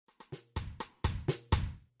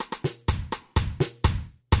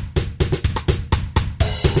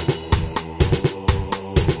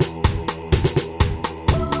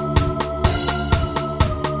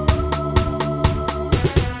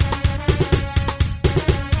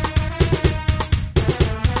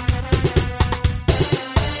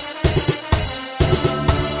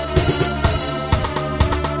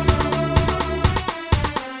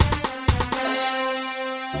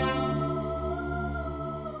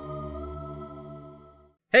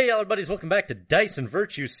Hey, y'all, buddies, welcome back to Dice and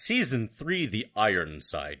Virtue Season 3, The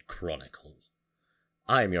Ironside Chronicle.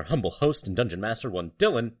 I am your humble host and Dungeon Master, one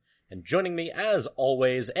Dylan, and joining me, as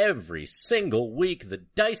always, every single week, the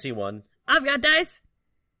dicey one. I've got dice.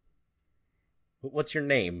 What's your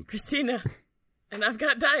name? Christina. And I've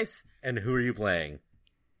got dice. And who are you playing?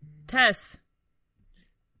 Tess.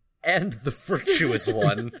 And the virtuous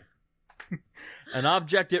one. An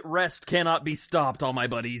object at rest cannot be stopped, all my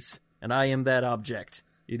buddies. And I am that object.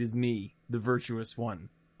 It is me, the virtuous one.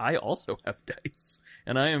 I also have dice.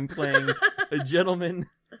 And I am playing a gentleman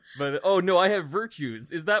by the... Oh, no, I have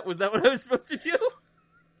virtues. Was that what I was supposed to do?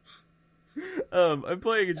 I'm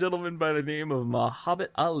playing a gentleman by the name of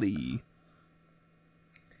Muhammad Ali.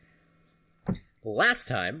 Last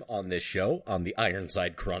time on this show, on the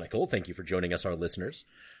Ironside Chronicle, thank you for joining us, our listeners,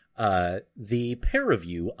 the pair of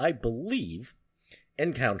you, I believe,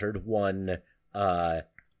 encountered one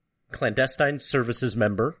clandestine services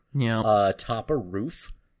member atop a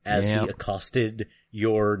roof as he accosted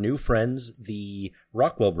your new friends, the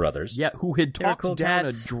Rockwell brothers. Yeah, who had talked cool down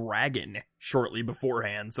cats. a dragon shortly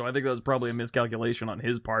beforehand, so I think that was probably a miscalculation on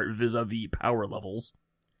his part vis-a-vis power levels.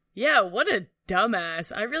 Yeah, what a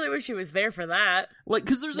dumbass. I really wish he was there for that. Like,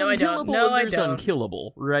 because there's No, I don't. unkillable No, and I there's don't.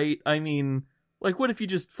 unkillable, right? I mean, like, what if you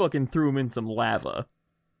just fucking threw him in some lava?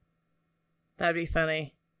 That'd be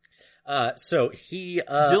funny. So he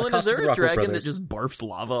Dylan, is accosted there the a Rockwell dragon brothers. that just barfs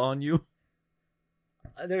lava on you?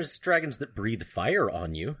 There's dragons that breathe fire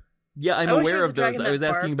on you. Yeah, I'm I wish there aware was of a those. dragon I was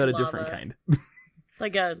that asking barfed about a different lava. kind.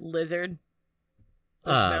 Like a lizard.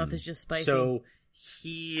 Whose mouth is just spicy. So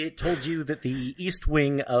he told you that the east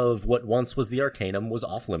wing of what once was the Arcanum was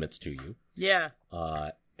off limits to you. Yeah.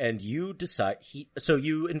 And you so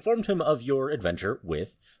you informed him of your adventure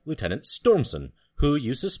with Lieutenant Stormson, who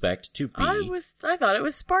you suspect to be... I thought it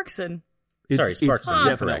was Sparkson. Sorry, Sparkson, It's you're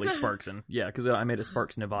definitely correct. Sparkson. Yeah, because I made a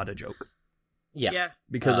Sparks Nevada joke. Yeah.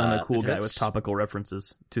 Because I'm a cool guy Lieutenant with topical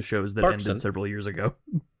references to shows that Sparkson. ended several years ago.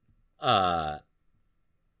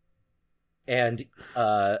 And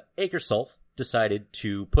Akersulf decided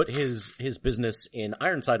to put his business in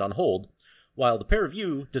Ironside on hold, while the pair of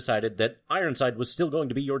you decided that Ironside was still going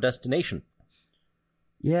to be your destination.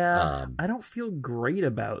 Yeah, I don't feel great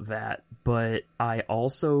about that, but I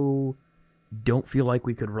also don't feel like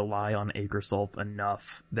we could rely on Akersulf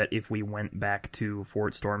enough that if we went back to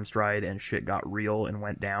Fort Stormstride and shit got real and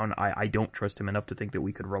went down, I don't trust him enough to think that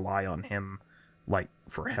we could rely on him, like,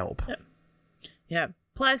 for help. Yeah.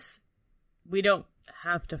 Plus, we don't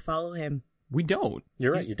have to follow him. We don't.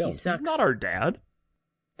 You're right, you don't. sucks. He's not our dad.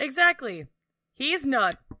 Exactly. He's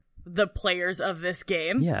not the players of this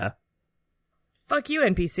game. Yeah. Fuck you,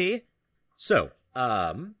 NPC. So,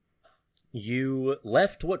 you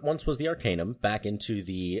left what once was the Arcanum back into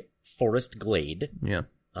the forest glade. Yeah.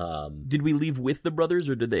 Did we leave with the brothers,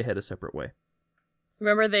 or did they head a separate way?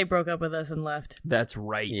 Remember they broke up with us and left. That's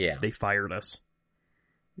right. Yeah. They fired us.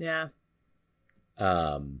 Yeah.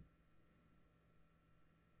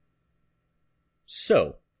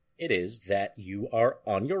 So, it is that you are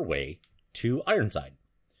on your way to Ironside.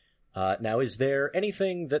 Now, is there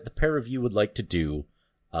anything that the pair of you would like to do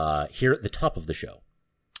here at the top of the show?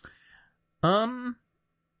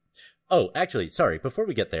 Oh, actually, sorry, before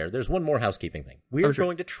we get there, there's one more housekeeping thing. We are sure.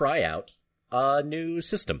 going to try out a new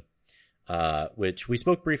system, which we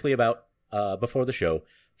spoke briefly about before the show.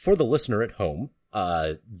 For the listener at home,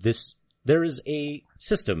 there is a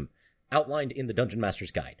system outlined in the Dungeon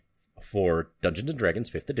Master's Guide for Dungeons & Dragons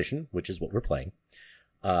 5th edition, which is what we're playing,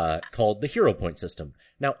 called the Hero Point system.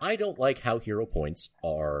 Now, I don't like how hero points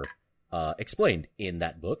are explained in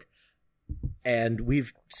that book, and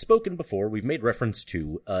we've spoken before, we've made reference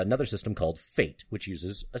to another system called Fate, which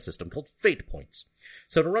uses a system called Fate Points.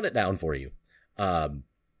 So to run it down for you,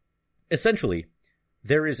 essentially,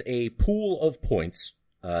 there is a pool of points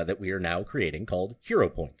that we are now creating called Hero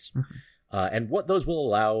Points. Mm-hmm. And what those will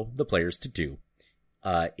allow the players to do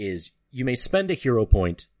is you may spend a hero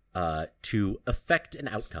point to affect an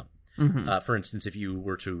outcome. Mm-hmm. For instance, if you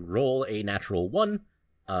were to roll a natural 1,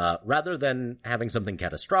 rather than having something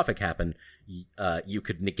catastrophic happen, you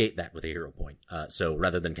could negate that with a hero point. So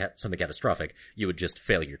rather than something catastrophic, you would just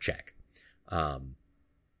fail your check.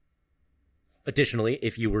 Additionally,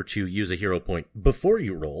 if you were to use a hero point before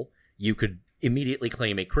you roll, you could immediately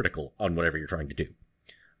claim a critical on whatever you're trying to do.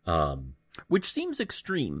 Which seems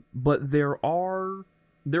extreme, but there are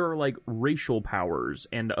like racial powers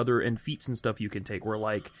and feats and stuff you can take where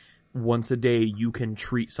like once a day you can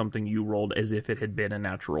treat something you rolled as if it had been a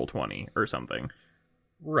natural 20 or something.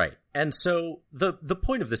 Right. And so the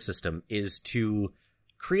point of this system is to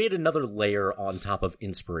create another layer on top of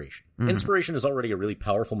inspiration. Mhm. Inspiration is already a really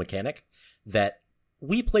powerful mechanic that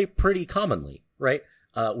we play pretty commonly, right?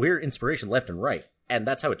 We're inspiration left and right, and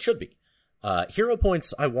that's how it should be. Hero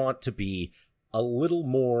points I want to be a little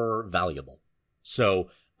more valuable. So,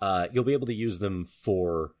 you'll be able to use them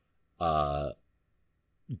for,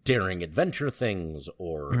 daring adventure things,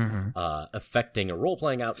 or, affecting a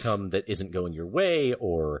role-playing outcome that isn't going your way,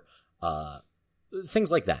 or, things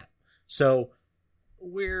like that. So,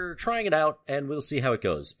 we're trying it out, and we'll see how it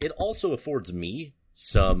goes. It also affords me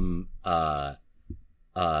some,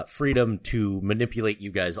 freedom to manipulate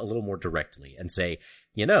you guys a little more directly, and say,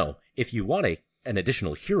 if you want an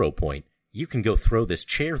additional hero point, you can go throw this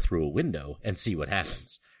chair through a window and see what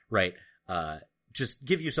happens, right? Just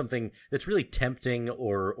give you something that's really tempting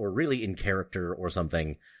or really in character or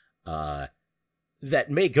something, that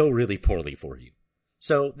may go really poorly for you.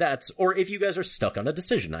 So or if you guys are stuck on a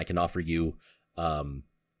decision, I can offer you,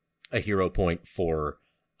 a hero point for,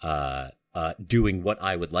 doing what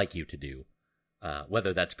I would like you to do,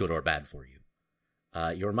 whether that's good or bad for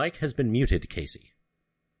you. Your mic has been muted, Casey.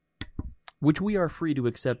 Which we are free to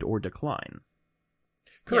accept or decline.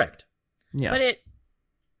 Correct. Yeah. But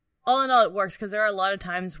all in all, it works, because there are a lot of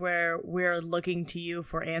times where we're looking to you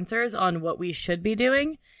for answers on what we should be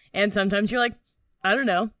doing, and sometimes you're like, I don't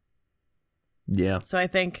know. Yeah. So I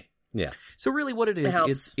think... Yeah. So really what it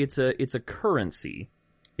is, it's a currency.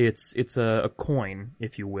 It's a coin,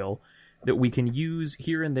 if you will, that we can use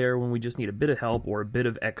here and there when we just need a bit of help or a bit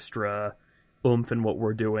of extra oomph in what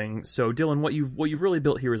we're doing. So Dylan, what you've really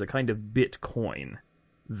built here is a kind of Bitcoin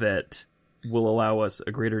that will allow us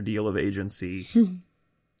a greater deal of agency.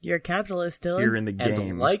 You're a capitalist, Dylan. Here in the game.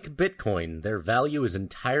 And like Bitcoin, their value is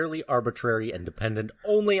entirely arbitrary and dependent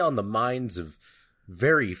only on the minds of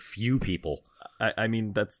very few people. I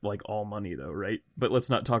mean, that's like all money, though, right? But let's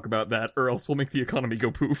not talk about that, or else we'll make the economy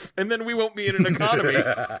go poof, and then we won't be in an economy.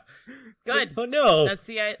 Good. Oh no! That's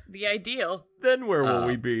the ideal. Then where will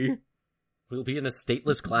we be? We'll be in a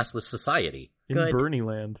stateless, classless society. In Good. Bernie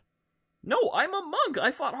land. No, I'm a monk!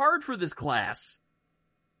 I fought hard for this class!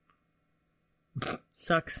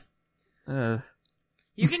 Sucks. Uh...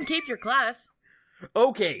 You can keep your class.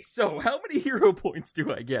 Okay, so how many hero points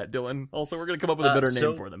do I get, Dylan? Also, we're going to come up with a better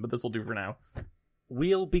name for them, but this will do for now.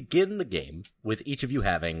 We'll begin the game with each of you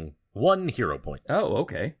having 1 hero point. Oh,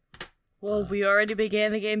 okay. Well, we already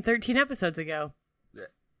began the game 13 episodes ago.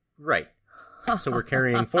 Right. So we're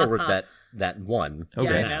carrying forward that 1.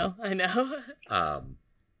 Okay. Yeah, I know. And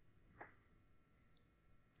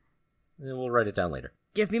we'll write it down later.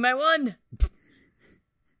 Give me my 1.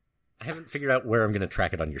 I haven't figured out where I'm going to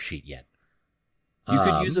track it on your sheet yet. You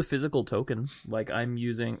could use a physical token. Like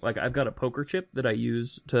I've got a poker chip that I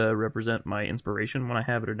use to represent my inspiration when I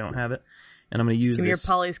have it or don't have it. And I'm going to use Give me your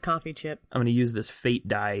Polly's coffee chip. I'm going to use this fate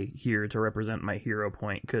die here to represent my hero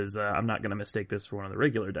point, because I'm not going to mistake this for one of the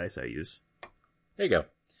regular dice I use. There you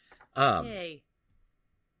go. Yay.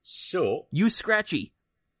 So Use Scratchy.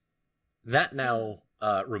 that now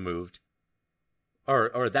removed,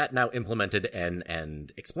 or that now implemented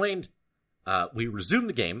and explained. We resume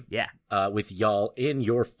the game. Yeah. With y'all in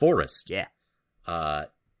your forest. Yeah.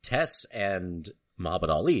 Tess and Muhammad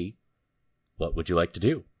Ali, what would you like to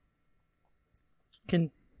do?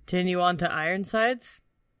 Continue on to Ironsides?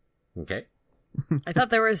 Okay. I thought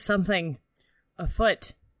there was something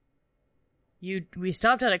afoot. We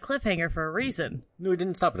stopped at a cliffhanger for a reason. No, we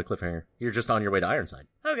didn't stop at a cliffhanger. You're just on your way to Ironside.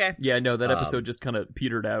 Okay. Yeah, no, that episode just kind of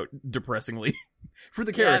petered out depressingly for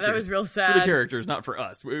the characters. Yeah, that was real sad. For the characters, not for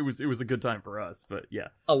us. It was a good time for us, but yeah.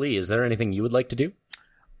 Ali, is there anything you would like to do?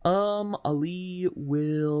 Ali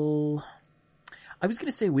will... I was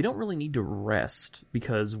going to say, we don't really need to rest,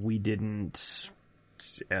 because we didn't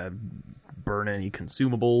burn any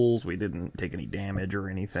consumables, we didn't take any damage or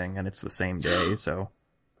anything, and it's the same day, so...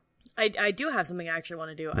 I do have something I actually want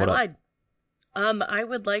to do. What I lied. I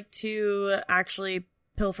would like to actually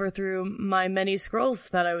pilfer through my many scrolls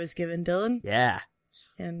that I was given, Dylan. Yeah.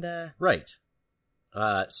 And, Right.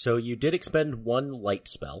 So you did expend 1 light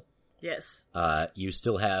spell. yes. You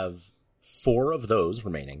still have 4 of those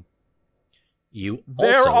remaining. You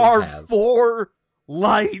There also are have... 4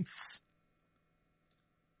 lights!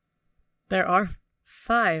 There are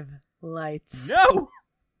 5 lights. No!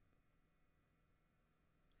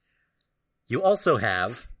 You also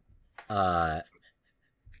have 2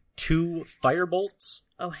 firebolts,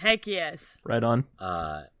 Oh, heck yes. Right on.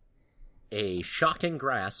 a shocking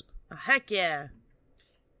grasp, Oh, heck yeah.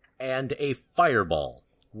 and a fireball,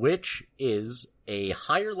 which is a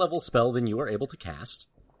higher level spell than you are able to cast.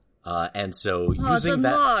 And so Oh, it's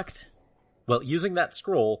unlocked. using that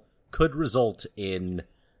scroll could result in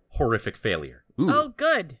horrific failure. Ooh. Oh,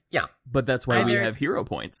 good. Yeah. But that's why we Either- have hero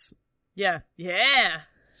points. Yeah. Yeah.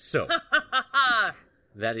 So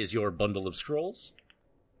that is your bundle of scrolls.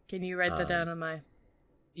 Can you write that down on my...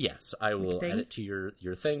 Yes, I will add it to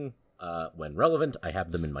your thing. When relevant, I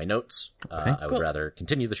have them in my notes. Okay. I would rather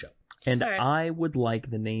continue the show. And All right. I would like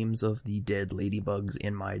the names of the dead ladybugs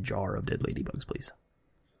in my jar of dead ladybugs, please.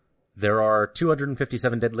 There are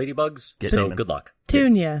 257 dead ladybugs, so good luck.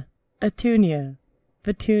 Tunia, Atunia,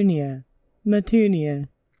 Petunia, Matunia,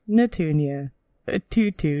 Natunia,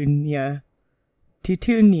 Tutunia,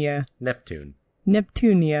 Tutunia, Neptune.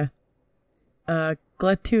 Neptunia,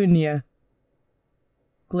 Glatunia,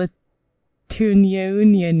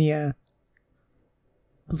 Glatunia,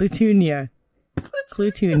 Glutunia,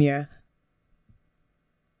 Clutunia,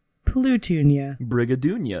 Plutunia,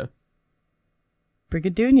 Brigadunia.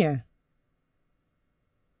 Brigadunia,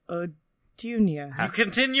 Odunia. You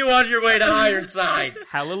continue on your way to Ironside.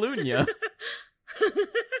 Hallelujah.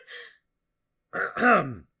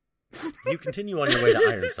 You continue on your way to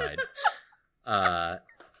Ironside.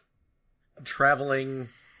 Traveling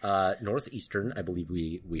northeastern, I believe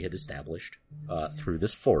we had established, through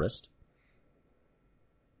this forest.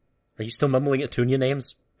 Are you still mumbling Atunia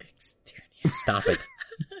names? Stop it.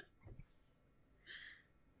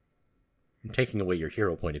 I'm taking away your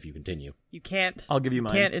hero point if you continue. You can't. I'll give you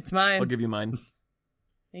mine. Can't. It's mine. I'll give you mine.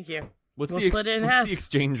 Thank you. What's We'll the split it in what's half. the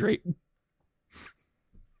exchange rate?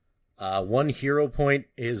 1 hero point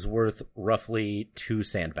is worth roughly 2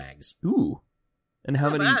 sandbags. Ooh. And how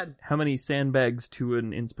Not many bad. how many sandbags to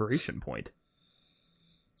an inspiration point?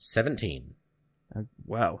 17.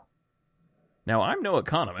 Wow. Now I'm no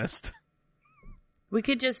economist. We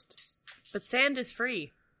could just... But sand is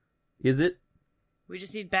free. Is it? We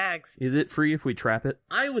just need bags. Is it free if we trap it?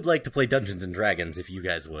 I would like to play Dungeons and Dragons if you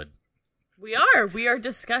guys would. We are. We are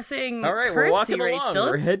discussing All right, we're currency walking rates along. still.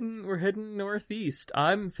 We're heading northeast.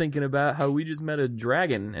 I'm thinking about how we just met a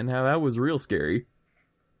dragon and how that was real scary.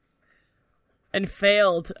 And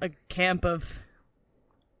failed a camp of...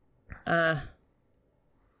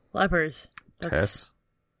 lepers. Tess,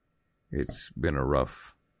 it's been a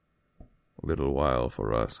rough little while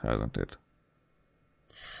for us, hasn't it?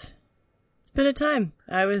 It's been a time.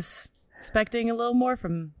 I was expecting a little more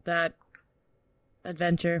from that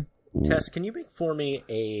adventure. Tess, can you make for me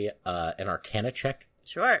an Arcana check?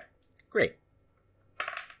 Sure. Great.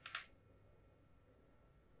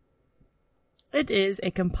 It is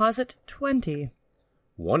a composite 20.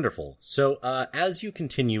 Wonderful. So, as you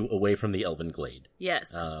continue away from the Elven Glade, Yes.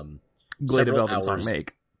 Glade of several Elven Song hours-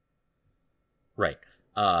 make. right,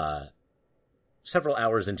 several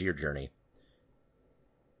hours into your journey,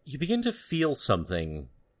 you begin to feel something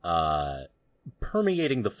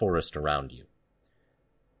permeating the forest around you.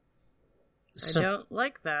 I don't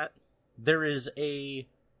like that. There is you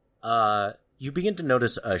begin to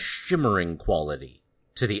notice a shimmering quality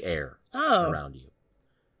to the air around you.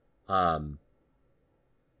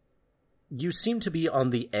 You seem to be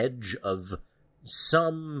on the edge of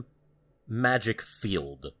some magic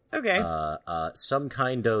field. Okay. Some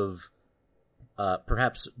kind of,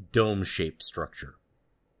 perhaps dome-shaped structure.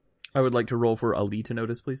 I would like to roll for Ali to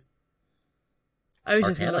notice, please. I was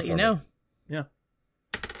just going to Arcana let you for me. know.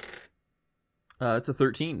 Yeah. It's a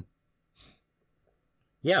 13.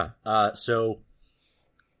 Yeah, so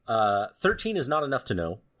 13 is not enough to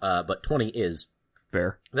know, but 20 is.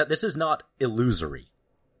 Fair. That this is not illusory.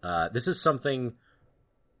 This is something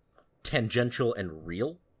tangential and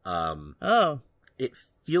real. Oh. It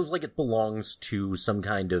feels like it belongs to some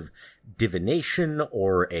kind of divination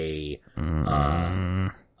or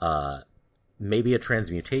maybe a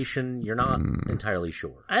transmutation. You're not entirely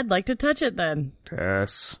sure. I'd like to touch it then.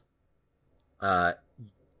 Tess.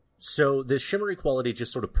 So this shimmery quality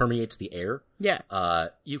just sort of permeates the air. Yeah.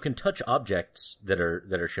 You can touch objects that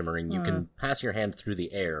are shimmering. You can pass your hand through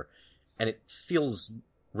the air, and it feels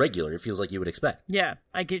regular. It feels like you would expect. Yeah.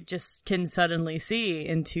 I can suddenly see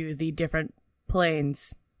into the different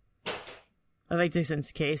planes of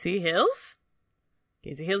existence. Casey Hills?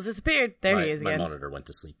 Casey Hills disappeared. There he is My again. monitor went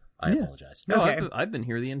to sleep. I apologize. No, Okay. I've been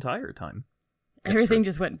here the entire time. Everything true.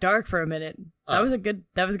 just went dark for a minute. That was a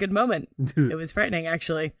good moment. It was frightening,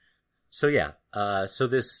 actually. So yeah, so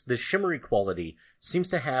this shimmery quality seems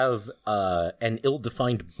to have an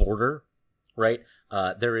ill-defined border, right?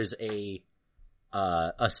 There is a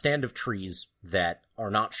stand of trees that are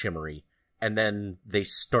not shimmery, and then they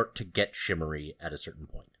start to get shimmery at a certain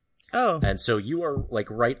point. Oh. And so you are like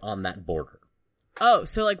right on that border. Oh,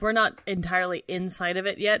 so like we're not entirely inside of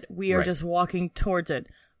it yet. We are Right. just walking towards it.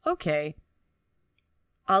 Okay.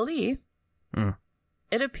 Ali,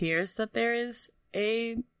 it appears that there is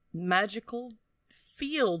a magical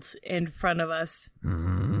field in front of us.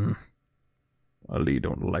 Ali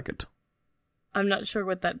don't like it. I'm not sure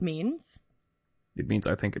what that means. It means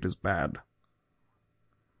I think it is bad.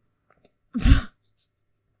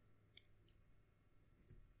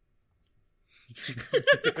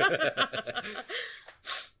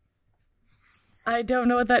 I don't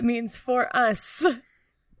know what that means for us.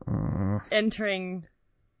 Entering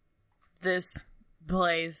this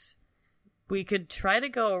place. We could try to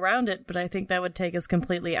go around it, but I think that would take us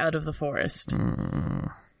completely out of the forest.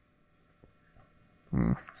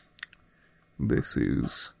 This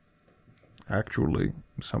is actually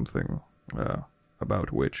something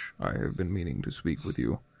about which I have been meaning to speak with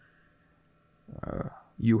you.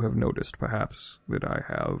 You have noticed, perhaps, that I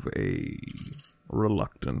have a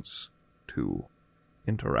reluctance to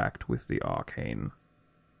interact with the arcane.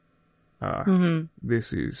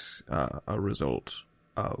 This is a result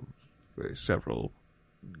of several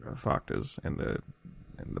factors in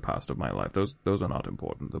the past of my life. Those are not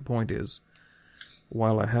important. The point is,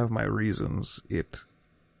 while I have my reasons, it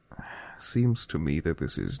seems to me that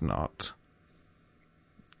this is not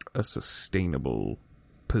a sustainable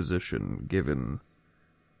position given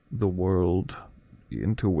the world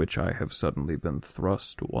into which I have suddenly been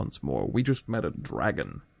thrust once more. We just met a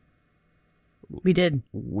dragon. We did.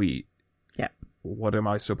 Yeah. What am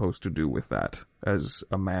I supposed to do with that as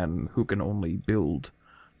a man who can only build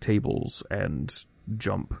tables and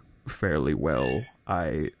jump fairly well?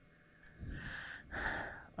 I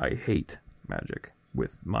hate magic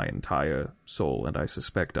with my entire soul, and I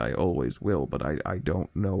suspect I always will, but I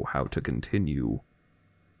don't know how to continue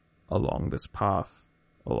along this path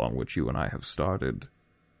along which you and I have started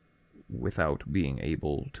without being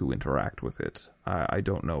able to interact with it. I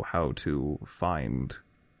don't know how to find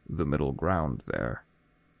the middle ground there.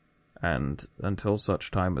 And until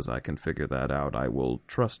such time as I can figure that out, I will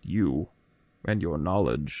trust you and your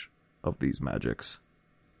knowledge of these magics.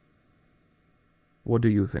 What do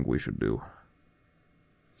you think we should do?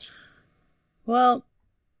 Well,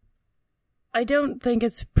 I don't think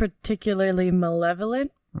it's particularly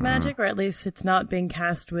malevolent magic, or at least it's not being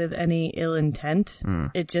cast with any ill intent.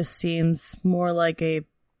 It just seems more like a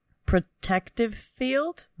protective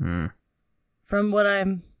field from what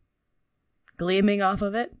I'm gleaming off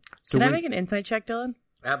of it. So Can I make an insight check, Dylan?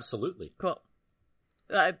 Absolutely. Cool.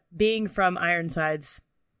 Being from Ironsides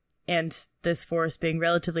and this forest being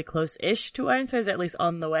relatively close-ish to Ironsides, at least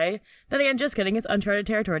on the way. Then again, just kidding, it's uncharted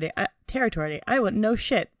territory. I wouldn't know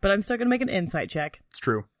shit, but I'm still going to make an insight check. It's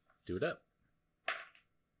true. Do it up.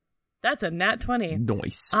 That's a nat 20.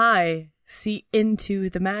 Nice. I see into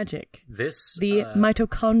the magic. The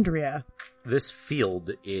mitochondria. This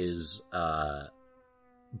field is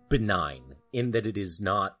benign in that it is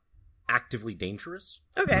not actively dangerous.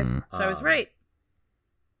 Okay, so I was right.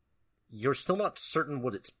 You're still not certain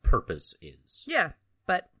what its purpose is. Yeah,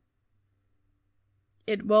 but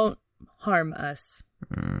it won't harm us.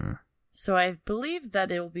 So I believe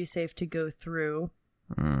that it will be safe to go through.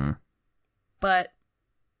 But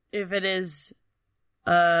if it is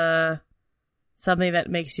something that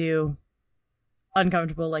makes you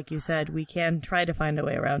uncomfortable, like you said, we can try to find a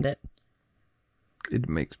way around it. It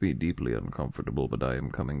makes me deeply uncomfortable, but I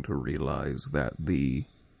am coming to realize that the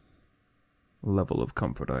level of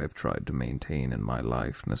comfort I have tried to maintain in my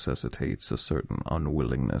life necessitates a certain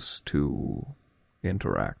unwillingness to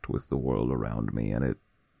interact with the world around me, and it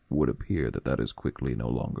would appear that that is quickly no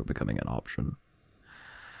longer becoming an option.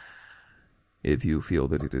 If you feel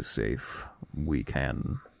that it is safe, we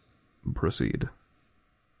can proceed.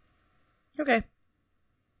 Okay.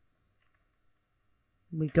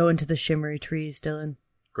 We go into the shimmery trees, Dylan.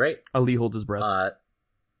 Great. Ali holds his breath.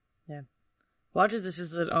 Yeah. Watches this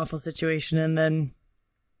is an awful situation, and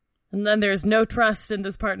then there's no trust in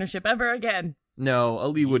this partnership ever again. No,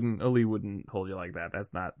 Ali wouldn't hold you like that.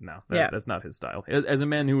 That's not that's not his style. As a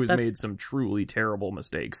man who has made some truly terrible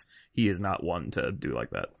mistakes, he is not one to do like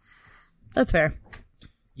that. That's fair.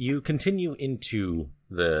 You continue into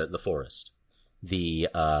the forest. The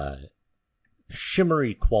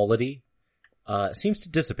shimmery quality seems to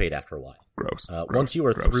dissipate after a while. Gross. Once you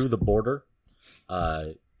are through the border,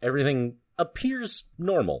 everything appears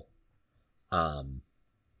normal.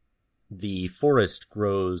 The forest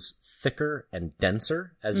grows thicker and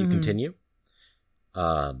denser as you continue.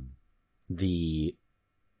 The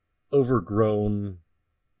overgrown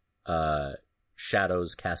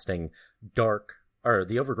shadows casting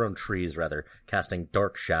the overgrown trees, rather, casting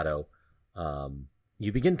dark shadow.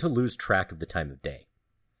 You begin to lose track of the time of day.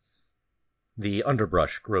 The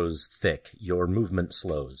underbrush grows thick. Your movement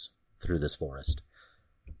slows through this forest.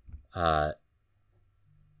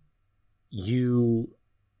 You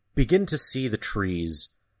begin to see the trees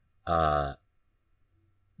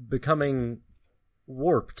becoming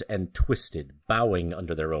warped and twisted, bowing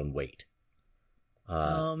under their own weight.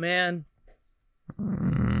 Oh, man.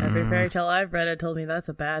 Every fairy tale I've read told me that's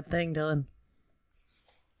a bad thing, Dylan.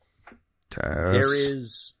 Tess. There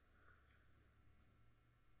is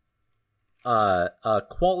a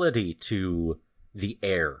quality to the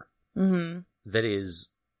air that is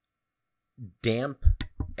damp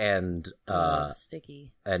and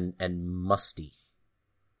sticky and musty.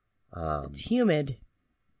 It's humid.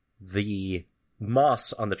 The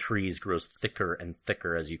moss on the trees grows thicker and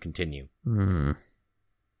thicker as you continue.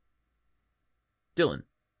 Dylan,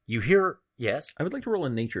 You hear... Yes? I would like to roll a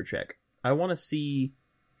nature check. I want to see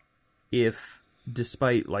if,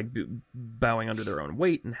 despite like bowing under their own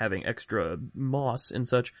weight and having extra moss and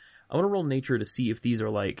such, I want to roll nature to see if these are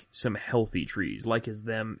like some healthy trees. Like, is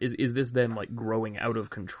this them like growing out of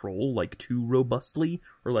control, like too robustly,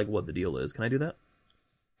 or like what the deal is? Can I do that?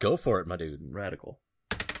 Go for it, my dude. Radical.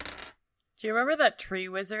 Do you remember that tree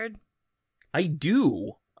wizard? I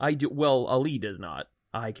do. Well, Ali does not.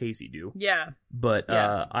 I, Casey, do. Yeah. But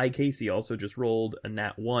Yeah. I, Casey, also just rolled a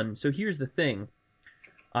nat 1. So here's the thing.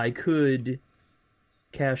 I could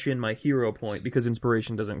cash in my hero point, because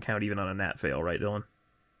inspiration doesn't count even on a nat fail, right, Dylan?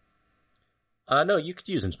 No, you could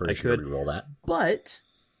use inspiration I to could. reroll that. But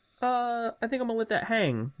I think I'm going to let that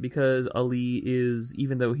hang, because Ali is,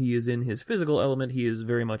 even though he is in his physical element, he is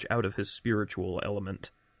very much out of his spiritual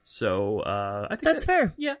element. So I think That's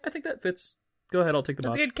fair. Yeah, I think that fits. Go ahead, I'll take the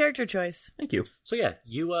That's box. a good character choice. Thank you. So yeah,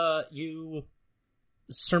 you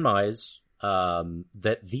surmise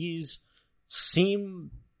that these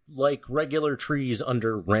seem like regular trees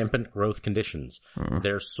under rampant growth conditions.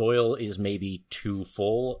 Their soil is maybe too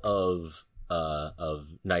full of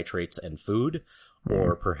nitrates and food,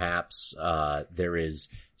 or perhaps there is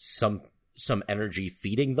some energy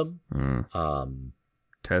feeding them.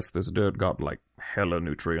 Tess, this dirt got like hella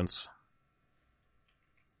nutrients.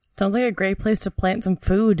 Sounds like a great place to plant some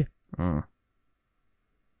food. Mm.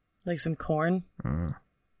 Like some corn.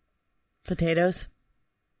 Potatoes.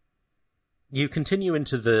 You continue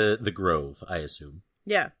into the grove, I assume.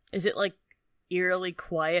 Yeah. Is it like eerily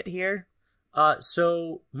quiet here?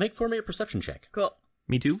 So make for me a perception check. Cool.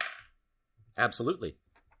 Me too? Absolutely.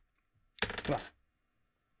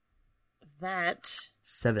 That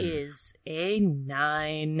 7. is a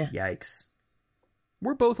 9. Yikes.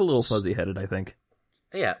 We're both a little fuzzy-headed, I think.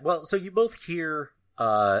 Yeah, well, so you both hear,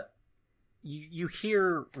 you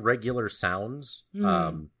hear regular sounds,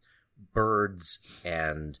 birds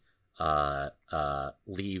and,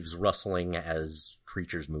 leaves rustling as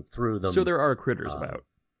creatures move through them. So there are critters about.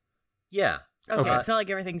 Yeah. Okay, it's not like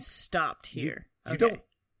everything's stopped here. You don't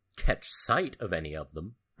catch sight of any of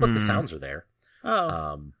them, but the sounds are there.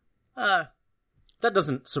 That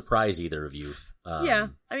doesn't surprise either of you. Yeah,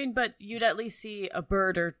 I mean, but you'd at least see a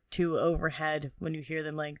bird or two overhead when you hear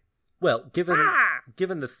them, like... Well, given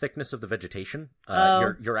the thickness of the vegetation,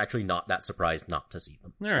 you're actually not that surprised not to see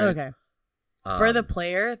them. All right. Okay. For the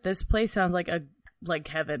player, this place sounds like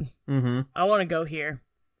heaven. Mm-hmm. I want to go here.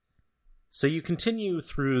 So you continue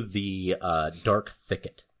through the dark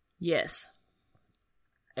thicket, Yes.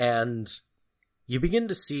 and you begin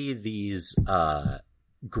to see these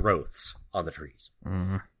growths on the trees.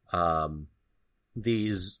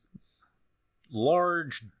 These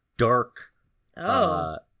large, dark,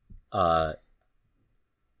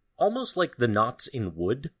 almost like the knots in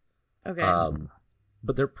wood, Okay.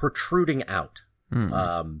 but they're protruding out.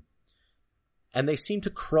 And they seem to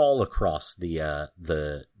crawl across the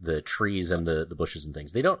trees and the bushes and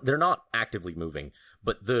things. They're not actively moving,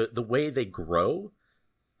 but the way they grow,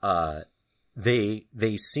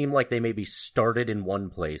 they seem like they maybe started in one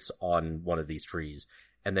place on one of these trees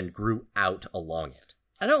and then grew out along it.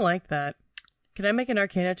 I don't like that. Can I make an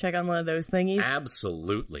Arcana check on one of those thingies?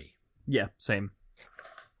 Absolutely. Yeah, same.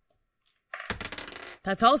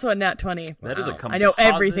 That's also a nat 20. That is a Wow. composite... I know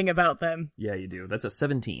everything about them. Yeah, you do. That's a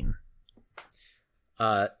 17.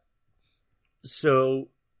 So,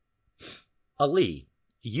 Ali,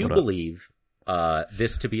 you What up? believe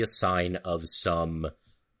this to be a sign of some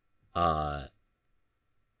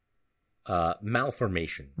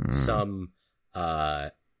malformation, some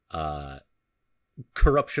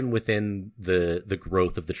corruption within the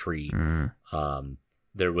growth of the tree.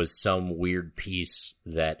 There was some weird piece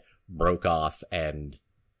that broke off and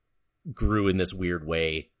grew in this weird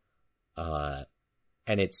way, and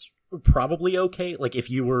it's probably okay. Like if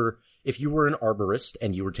you were an arborist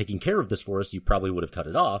and you were taking care of this forest, you probably would have cut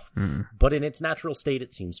it off. But in its natural state,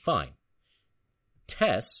 it seems fine.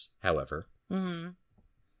 Tess, however,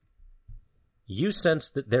 you sense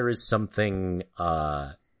that there is something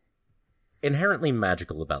inherently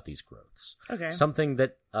magical about these growths. Okay. Something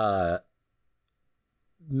that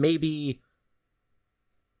maybe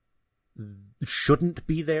shouldn't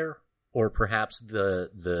be there, or perhaps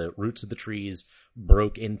the roots of the trees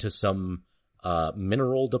broke into some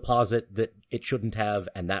mineral deposit that it shouldn't have,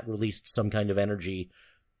 and that released some kind of energy.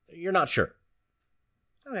 You're not sure.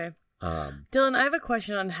 Okay. Dylan, I have a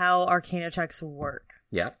question on how Arcana checks work.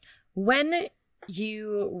 Yeah. When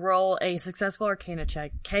you roll a successful Arcana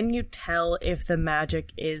check, can you tell if the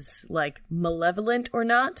magic is, like, malevolent or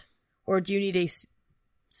not? Or do you need a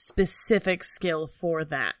specific skill for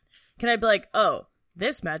that? Can I be like, oh,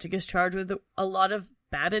 this magic is charged with a lot of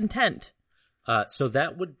bad intent? So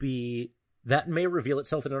that may reveal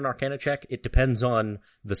itself in an Arcana check. It depends on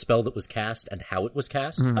the spell that was cast and how it was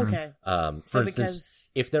cast. Mm-hmm. Okay. For instance,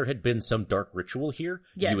 if there had been some dark ritual here,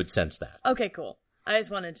 you would sense that. Okay, cool. I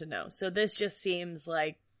just wanted to know. So this just seems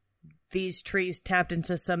like these trees tapped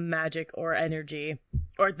into some magic or energy,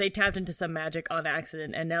 or they tapped into some magic on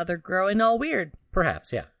accident, and now they're growing all weird.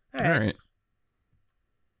 Perhaps, yeah. All right.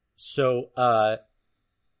 So,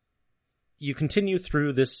 you continue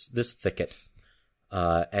through this thicket,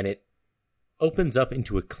 and it opens up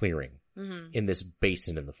into a clearing in this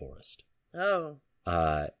basin in the forest. Oh.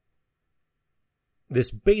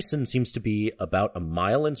 This basin seems to be about 1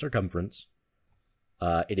 mile in circumference.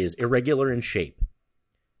 It is irregular in shape.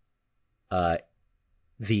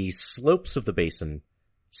 The slopes of the basin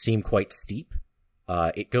seem quite steep.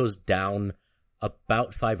 It goes down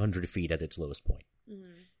about 500 feet at its lowest point.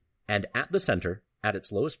 Mm-hmm. And at the center, at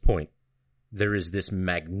its lowest point, there is this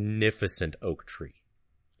magnificent oak tree.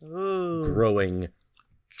 Ooh. Growing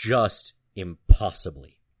just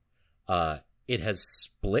impossibly. It has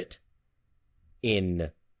split in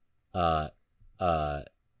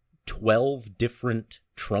 12 different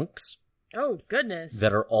trunks. Oh, goodness.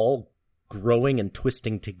 That are all growing and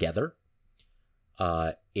twisting together.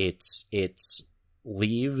 Its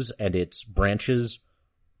leaves and its branches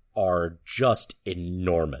are just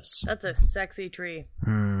enormous. That's a sexy tree.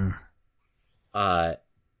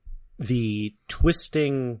 The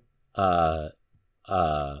twisting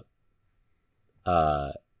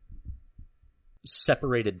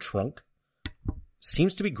separated trunk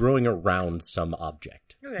seems to be growing around some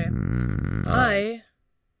object. Okay. I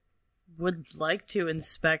would like to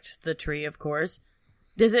inspect the tree, of course.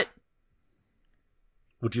 Does it...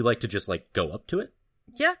 Would you like to just, go up to it?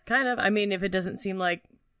 Yeah, kind of. I mean, if it doesn't seem like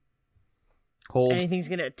Hold. anything's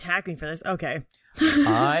going to attack me for this. Okay.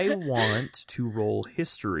 I want to roll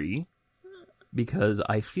history because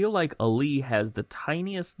I feel like Ali has the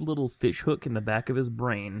tiniest little fish hook in the back of his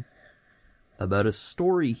brain about a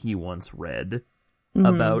story he once read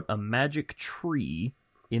about a magic tree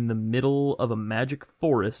in the middle of a magic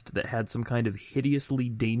forest that had some kind of hideously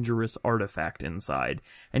dangerous artifact inside.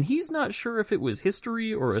 And he's not sure if it was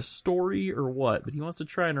history or a story or what, but he wants to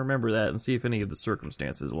try and remember that and see if any of the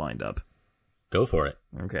circumstances lined up. Go for it.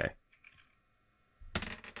 Okay.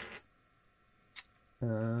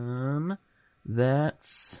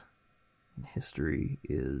 That's... History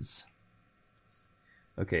is...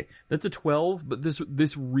 Okay, that's a 12, but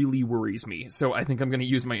this really worries me, so I think I'm going to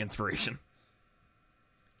use my inspiration.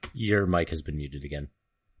 Your mic has been muted again.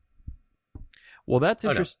 Well, that's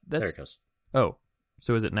interesting. No. There it goes. Oh,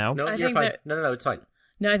 so is it now? No, you're fine. No, it's fine.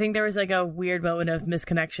 No, I think there was a weird moment of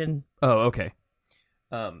misconnection. Oh, okay.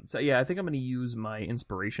 So yeah, I think I'm going to use my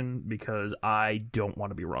inspiration because I don't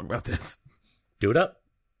want to be wrong about this. Do it up.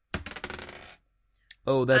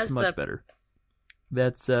 Oh, that's much better.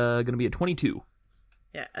 That's going to be a 22.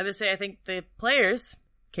 Yeah, I would say I think the players,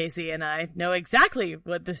 Casey and I, know exactly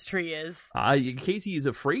what this tree is. Casey is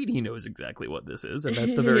afraid he knows exactly what this is, and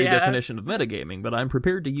that's the very definition of metagaming, but I'm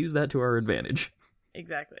prepared to use that to our advantage.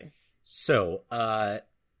 Exactly. So,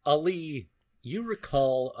 Ali, you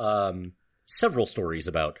recall several stories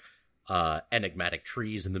about enigmatic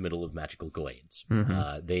trees in the middle of magical glades.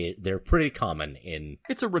 Mm-hmm. They're pretty common in...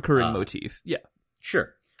 It's a recurring motif, yeah.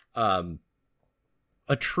 Sure. A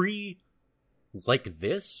tree like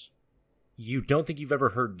this, you don't think you've ever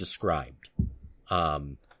heard described.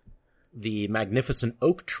 The magnificent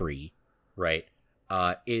oak tree, right,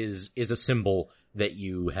 is a symbol that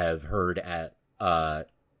you have heard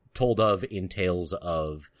told of in tales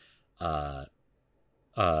of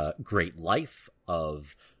great life,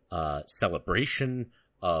 of celebration,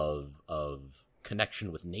 of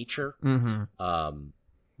connection with nature. Mm-hmm.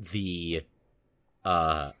 The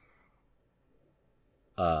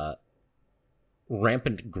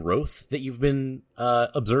rampant growth that you've been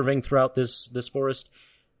observing throughout this forest,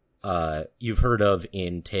 you've heard of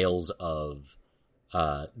in tales of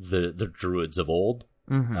the druids of old.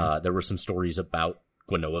 Mm-hmm. There were some stories about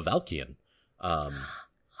Gwenoa Valkian,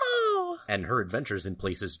 and her adventures in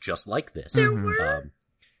places just like this. There were?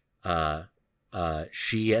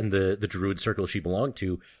 She and the druid circle she belonged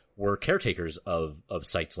to were caretakers of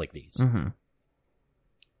sites like these. Mm-hmm.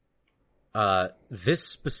 This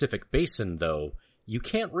specific basin, though, you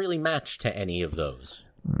can't really match to any of those.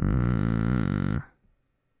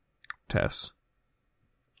 Tess,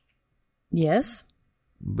 Yes?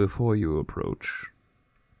 before you approach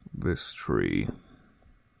this tree,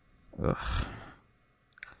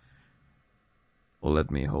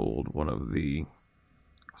 let me hold one of the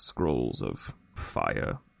scrolls of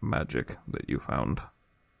fire magic that you found.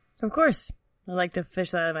 Of course. I like to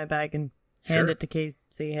fish that out of my bag and hand Sure. it to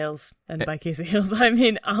Casey Hills. And by Casey Hills, I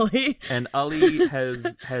mean Ollie. And Ali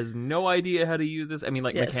has no idea how to use this. I mean,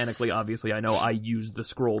 like, Yes. mechanically, obviously, I know I use the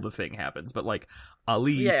scroll, the thing happens. But, like,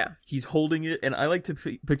 Ali, Yeah. he's holding it, and I like to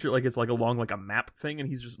picture it like it's like along, like, a map thing, and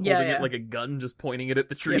he's just holding Yeah. it like a gun, just pointing it at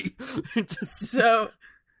the tree. Just... So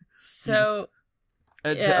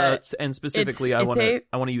and specifically, I it's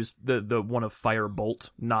want to use the one of Firebolt,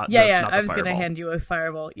 not yeah, the, yeah. not the I was going to Fireball. hand you a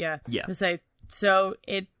fireball. Yeah. Yeah. To say, so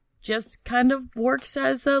it just kind of works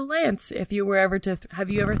as a lance. If you were ever to, have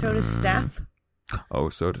you ever thrown a staff Oh,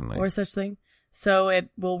 certainly. or such thing? So it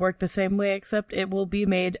will work the same way, except it will be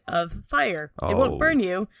made of fire. It Oh, won't burn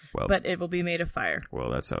you, well. but it will be made of fire. Well,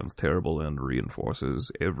 that sounds terrible and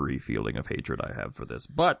reinforces every feeling of hatred I have for this.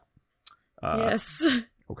 But, Yes.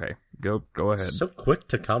 okay, go ahead. So quick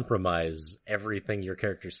to compromise everything your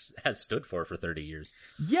character has stood for 30 years.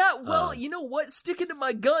 Yeah, well, you know what? Sticking to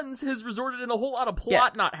my guns has resulted in a whole lot of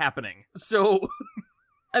plot not happening. So,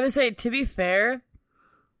 I would say, to be fair,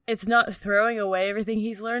 it's not throwing away everything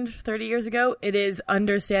he's learned 30 years ago. It is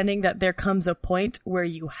understanding that there comes a point where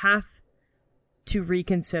you have to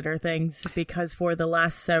reconsider things, because for the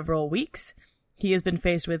last several weeks, he has been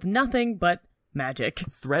faced with nothing but magic.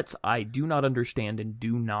 threats I do not understand and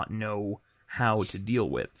do not know how to deal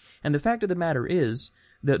with. And the fact of the matter is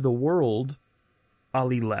that the world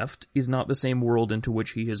Ali left is not the same world into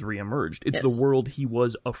which he has reemerged. It's Yes. the world he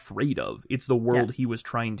was afraid of. It's the world Yeah. he was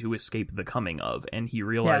trying to escape the coming of. And he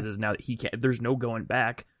realizes now that he can't, there's no going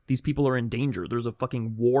back. These people are in danger. There's a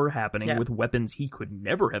fucking war happening Yeah. with weapons he could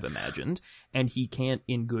never have imagined. And he can't,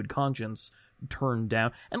 in good conscience, turn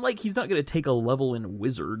down. And, like, he's not going to take a level in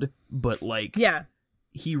Wizard, but, like, Yeah.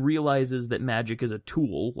 he realizes that magic is a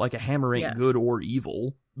tool. Like, a hammer ain't Yeah. good or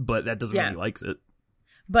evil, but that doesn't Yeah. mean he likes it.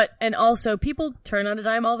 But, and also, people turn on a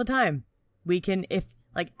dime all the time. We can, if,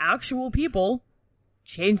 like, actual people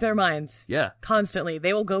change their minds Yeah, constantly.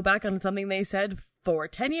 They will go back on something they said for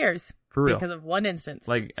 10 years. for real. Because of one instance.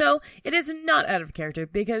 Like- so, it is not out of character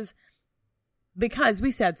because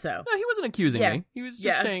we said so. No, he wasn't accusing Yeah. me. He was just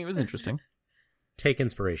Yeah. saying it was interesting. Take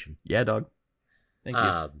inspiration. Yeah, dog. Thank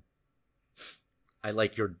you. I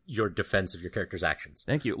like your defense of your character's actions.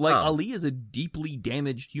 Thank you. Like, Um, Ali is a deeply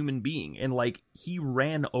damaged human being, and, like, he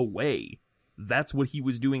ran away. That's what he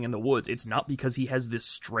was doing in the woods. It's not because he has this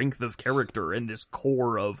strength of character and this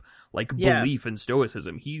core of, like, Yeah. belief and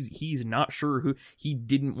stoicism. He's not sure who, he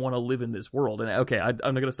didn't want to live in this world. And, okay, I'm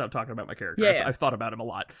not going to stop talking about my character. Yeah, yeah. I've thought about him a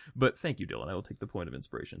lot. But thank you, Dylan. I will take the point of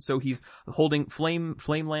inspiration. So he's holding flame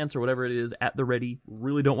lance or whatever it is at the ready.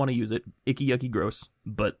 Really don't want to use it. Icky, yucky, gross.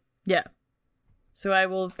 But Yeah. So I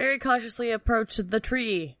will very cautiously approach the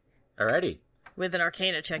tree Alrighty. with an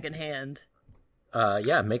Arcana check in hand.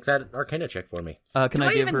 Yeah, make that Arcana check for me. can Do I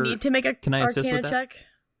give even her... need to make a can I assist Arcana with that? check?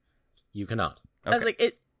 You cannot. I was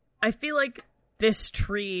like, I feel like this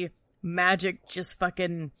tree magic just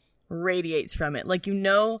fucking radiates from it. Like, you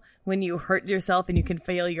know, when you hurt yourself and you can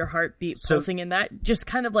feel your heartbeat So- pulsing in that, just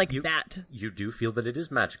kind of like that. You do feel that it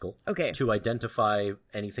is magical. Okay. To identify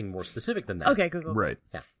anything more specific than that. Okay, cool. Right.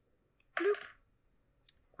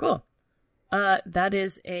 Cool. That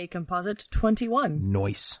is a composite 21.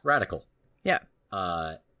 Noise. Radical. Yeah.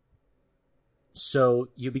 So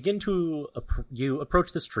you begin to you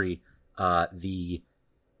approach this tree. The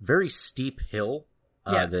very steep hill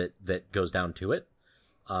Yeah. that goes down to it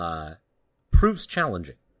proves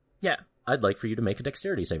challenging. Yeah. I'd like for you to make a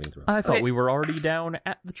dexterity saving throw. I thought Okay. we were already down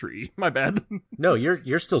at the tree. My bad. No,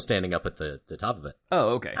 you're still standing up at the top of it.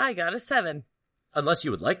 Oh, okay. I got a 7. Unless you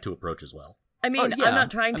would like to approach as well. I mean, yeah. I'm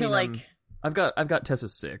not trying to, I mean, I've got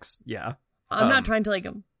Tessa's 6. Yeah. I'm um, not trying to, like,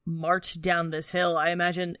 march down this hill. I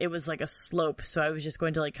imagine it was like a slope, so I was just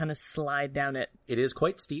going to, like, kind of slide down it. It is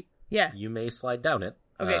quite steep. Yeah. You may slide down it.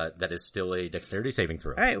 Okay. That is still a dexterity saving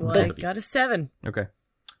throw. All right, well, Both I of you. got a 7. Okay.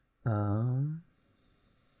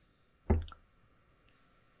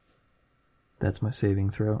 That's my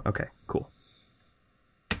saving throw. Okay, cool.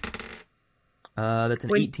 That's an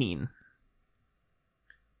When- 18.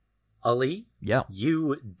 Ali, Yeah.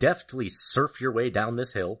 you deftly surf your way down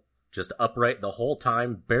this hill, just upright the whole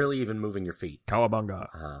time, barely even moving your feet.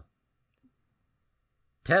 Cowabunga.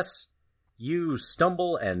 Tess, you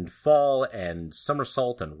stumble and fall and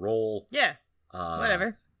somersault and roll. Yeah.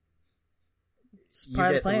 Whatever. It's You part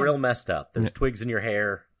of the get plan. real messed up. There's twigs in your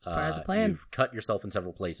hair. part of the plan. You've cut yourself in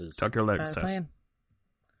several places. Tuck your Part legs, of the Tess. plan.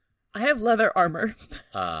 I have leather armor.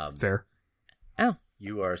 Fair. Oh.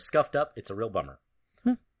 You are scuffed up. It's a real bummer.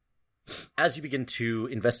 As you begin to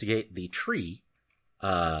investigate the tree,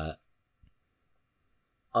 Ali,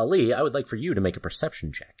 I would like for you to make a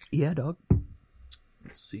perception check. Yeah, dog.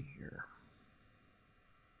 Let's see here.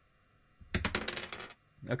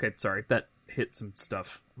 Okay, sorry. That hit some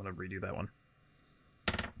stuff. I'm going to redo that one.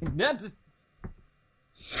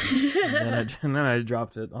 and then I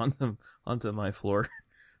dropped it onto my floor,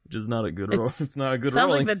 which is not a good roll. It's not a good Sounds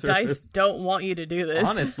rolling like the surface. dice don't want you to do this.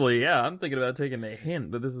 Honestly, yeah, I'm thinking about taking a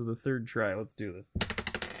hint, but this is the third try. Let's do this.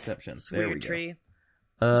 Perception. It's There we weird go. tree.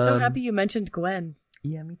 So happy you mentioned Gwen.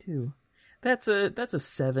 Yeah, me too. That's a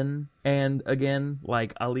 7, and again,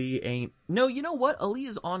 like, Ali ain't... No, you know what? Ali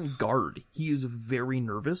is on guard. He is very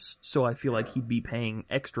nervous, so I feel like he'd be paying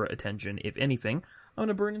extra attention, if anything. I'm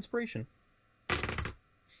gonna burn inspiration.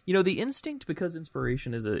 You know, the instinct, because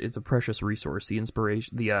inspiration is a precious resource, the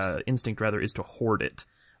instinct rather is to hoard it.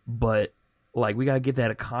 But, like, we gotta get that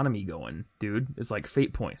economy going, dude. It's like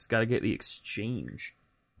fate points. Gotta get the exchange.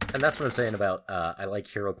 And that's what I'm saying about, I like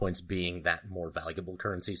hero points being that more valuable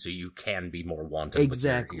currency, so you can be more wanted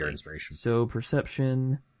Exactly. with your inspiration. So,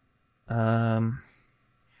 perception, man,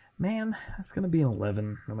 that's gonna be an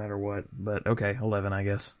 11, no matter what. But, okay, 11, I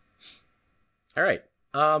guess. Alright,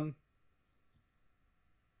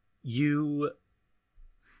 you,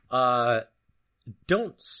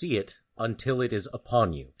 don't see it until it is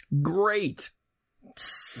upon you. Great!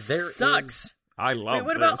 There Sucks. is- I love Wait,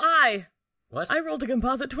 what this. about I? What? I rolled a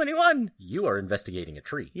composite 21. You are investigating a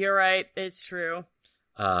tree. You're right. It's true.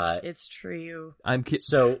 Uh, It's true.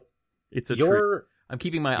 so, It's a tree. your, I'm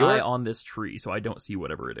keeping my your- eye on this tree, so I don't see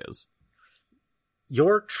whatever it is.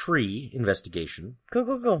 your tree investigation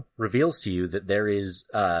Go. reveals to you that there is,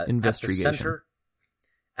 Investigation.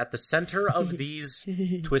 at the center of these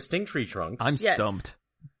twisting tree trunks. I'm Yes. stumped.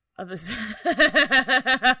 Of this.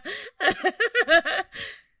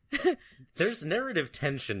 There's narrative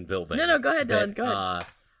tension building. No, go ahead, that, Dylan, go ahead.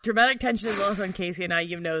 Dramatic tension is lost on Casey and I.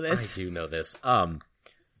 You know I this. do know this.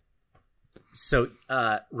 So,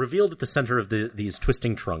 revealed at the center of these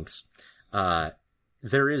twisting trunks,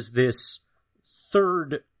 there is this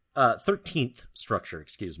 13th structure,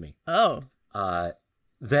 Oh.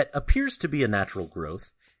 that appears to be a natural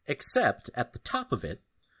growth, except at the top of it,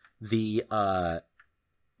 the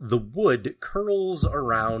wood curls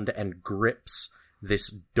around and grips this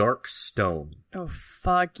dark stone. Oh,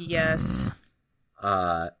 fuck yes.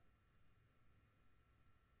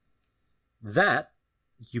 That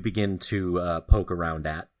you begin to poke around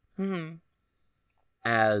at. Mm-hmm.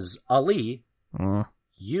 As Ali,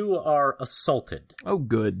 you are assaulted Oh,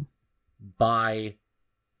 good. by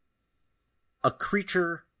a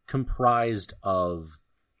creature comprised of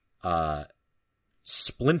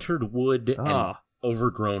splintered wood and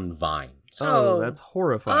overgrown vines. Oh, Oh. that's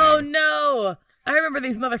horrifying. Oh no! I remember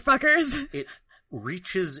these motherfuckers. It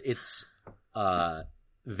reaches its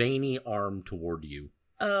veiny arm toward you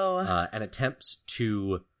Oh. and attempts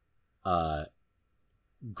to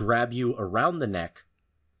grab you around the neck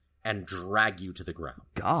and drag you to the ground.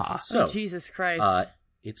 Gosh. So, Oh, Jesus Christ.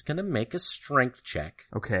 it's going to make a strength check,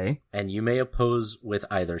 Okay. and you may oppose with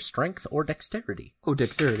either strength or dexterity. Oh,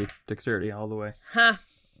 dexterity. Dexterity all the way. Ha.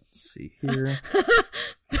 Let's see here.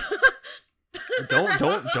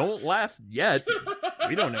 Don't laugh yet.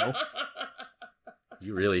 We don't know.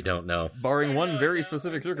 You really don't know. Barring one very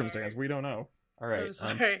specific circumstance, we don't know. All right. I'm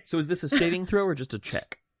sorry. So is this a saving throw or just a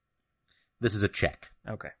check? This is a check.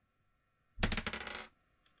 Okay.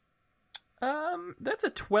 That's a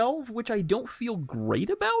 12, which I don't feel great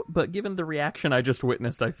about, but given the reaction I just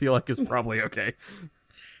witnessed, I feel like is probably okay.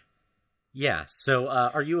 Yeah, so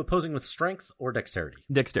are you opposing with strength or dexterity?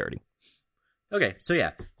 Dexterity. Okay, so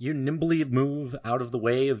yeah, you nimbly move out of the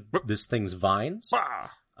way of this thing's vines.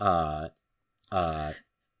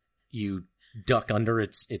 You duck under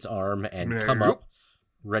its arm and come up,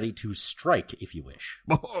 ready to strike if you wish.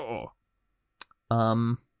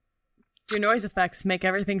 Your noise effects make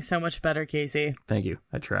everything so much better, Casey. Thank you.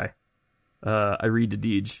 I try. I read to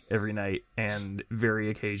Deej every night, and very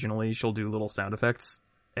occasionally she'll do little sound effects,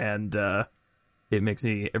 and it makes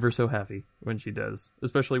me ever so happy when she does,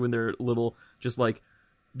 especially when they're little, just like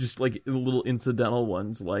little incidental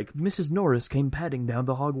ones, like Mrs. Norris came padding down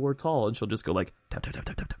the Hogwarts Hall, and she'll just go like tap tap tap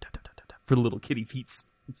tap tap tap tap tap tap for the little kitty feets.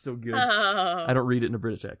 It's so good. Oh. I don't read it in a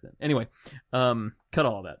British accent. Anyway, cut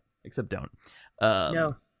all that except don't.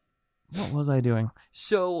 No. What was I doing?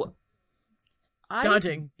 So...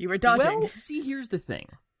 Dodging. You were dodging. Well, see, here's the thing.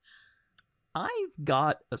 I've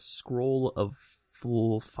got a scroll of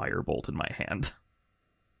full firebolt in my hand.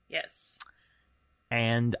 Yes.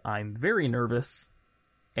 And I'm very nervous,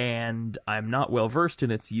 and I'm not well versed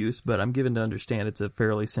in its use, but I'm given to understand it's a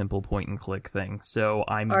fairly simple point-and-click thing, so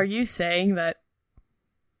I'm... Are you saying that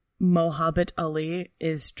Mohabbat Ali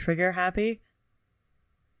is trigger-happy?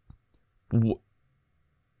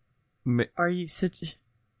 Are you such...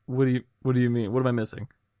 What do you mean? What am I missing?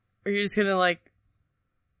 Are you just gonna, like...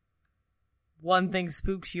 One thing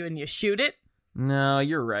spooks you and you shoot it? No,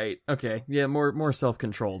 you're right. Okay, yeah, more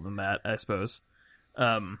self-control than that, I suppose.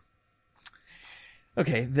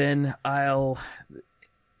 Okay, then I'll...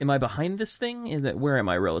 Am I behind this thing? Where am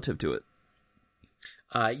I relative to it?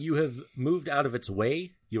 You have moved out of its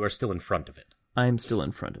way. You are still in front of it. I'm still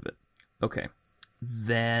in front of it. Okay.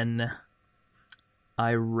 Then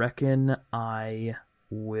I reckon I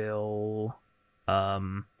will...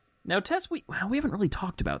 Now, Tess, we haven't really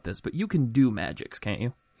talked about this, but you can do magics, can't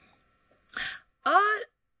you?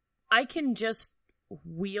 I can just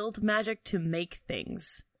wield magic to make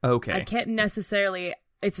things. Okay. I can't necessarily...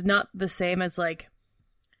 It's not the same as, like,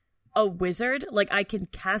 a wizard. Like, I can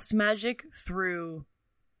cast magic through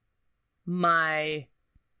my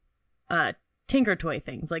Tinker Toy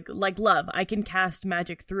things. Like love. I can cast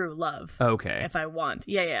magic through love. Okay. If I want.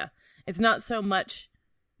 Yeah. It's not so much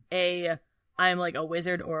I'm like a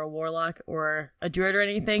wizard or a warlock or a druid or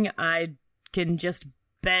anything. I can just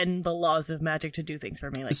bend the laws of magic to do things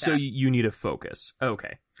for me like that. So you need a focus.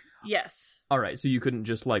 Okay. Yes. All right, so you couldn't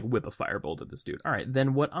just, like, whip a firebolt at this dude. All right,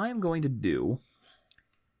 then what I'm going to do...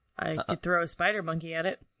 I could throw a spider monkey at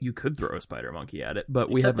it. You could throw a spider monkey at it,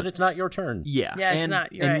 but we Except haven't... that it's not your turn. Yeah, it's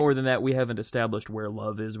not. You're and right. more than that, we haven't established where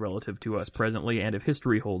love is relative to us presently, and if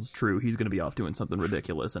history holds true, he's going to be off doing something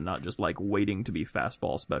ridiculous and not just, like, waiting to be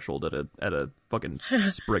fastball specialed at a fucking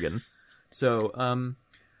Spriggan. So,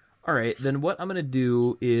 all right, then what I'm going to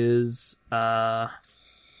do is...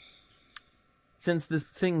 Since this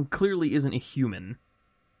thing clearly isn't a human,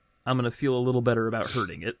 I'm going to feel a little better about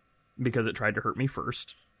hurting it, because it tried to hurt me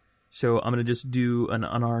first. So I'm going to just do an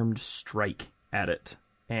unarmed strike at it.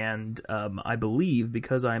 And I believe,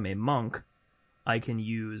 because I'm a monk, I can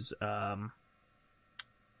use my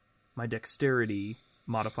dexterity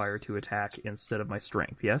modifier to attack instead of my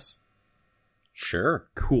strength, yes? Sure.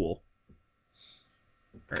 Cool.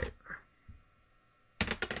 Alright.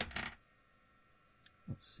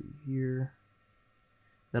 Let's see here.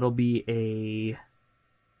 That'll be a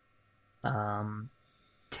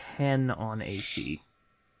 10 on AC.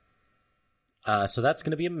 So that's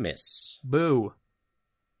going to be a miss. Boo.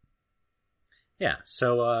 Yeah,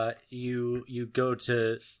 so you go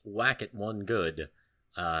to whack at one good,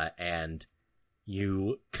 and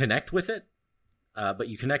you connect with it, but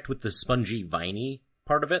you connect with the spongy, viney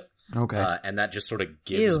part of it. Okay. And that just sort of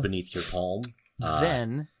gives Ew. beneath your palm.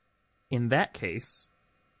 Then, in that case,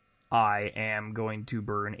 I am going to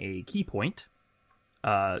burn a key point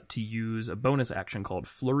to use a bonus action called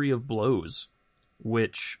Flurry of Blows,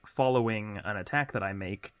 which, following an attack that I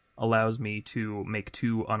make, allows me to make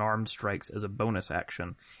 2 unarmed strikes as a bonus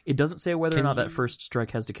action. It doesn't say whether or not that first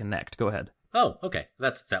strike has to connect. Go ahead. Oh, okay.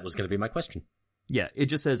 That was going to be my question. Yeah, it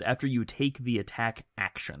just says after you take the attack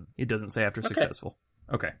action. It doesn't say after successful.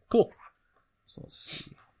 Okay. Cool. So let's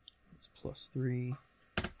see. It's +3.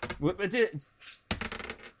 What? It's it.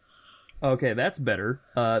 Okay, that's better.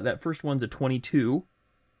 That first one's a 22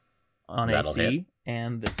 on That'll AC, hit.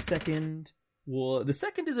 and the second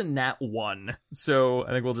is a nat 1. So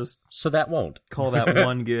I think we'll just So that won't. call that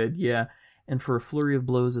one good. Yeah. And for a flurry of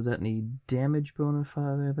blows, does that need damage bonus?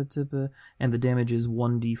 And the damage is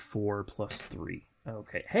 1d4 plus 3.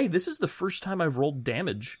 Okay. Hey, this is the first time I've rolled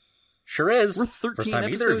damage. Sure is. We're 13 First time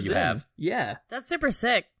episodes either of you in. have. Yeah, That's super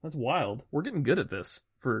sick. that's wild. We're getting good at this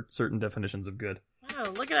for certain definitions of good.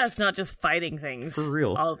 Wow, look at us not just fighting things For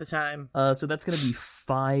real. all the time. So that's going to be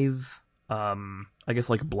 5, I guess,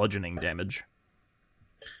 like, bludgeoning damage.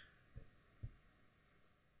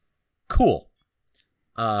 Cool.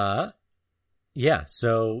 Yeah,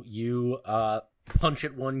 so you punch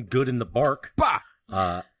at one good in the bark.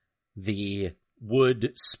 Bah! The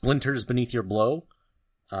wood splinters beneath your blow.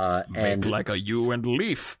 And like a yew and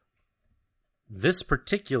leaf. this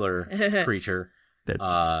particular creature That's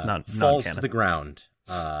falls non-canon. to the ground.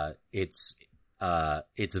 Its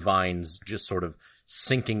vines just sort of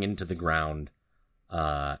sinking into the ground,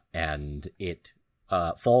 and it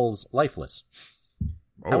falls lifeless.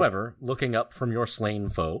 Oh. However, looking up from your slain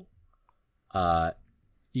foe,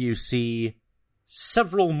 you see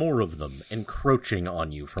several more of them encroaching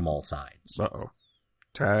on you from all sides. Uh-oh.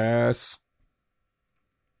 Tess.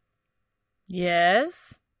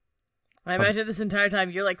 Yes? I imagine this entire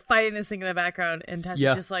time you're like fighting this thing in the background, and Tess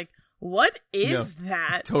is just like, what is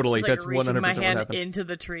that? Totally, It's, like, that's reaching 100% my what hand happened. into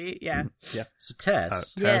the tree. Yeah. Yeah. So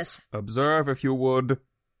Tess, Tess, Yes. observe if you would.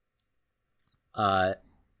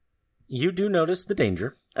 you do notice the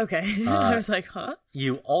danger. Okay. I was like, huh?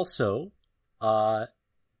 You also have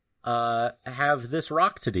this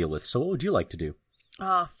rock to deal with. So what would you like to do?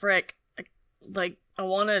 Oh, frick. I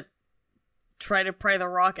want to try to pry the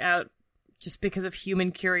rock out just because of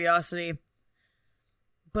human curiosity.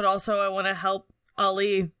 But also I want to help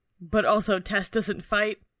Ali. But also Tess doesn't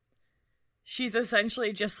fight. She's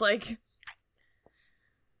essentially just like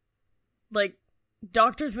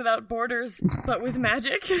Doctors Without Borders, but with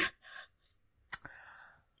magic.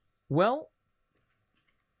 Well,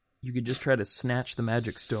 you could just try to snatch the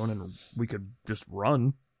magic stone and we could just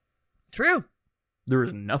run. True. There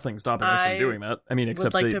is nothing stopping us from doing that. I mean,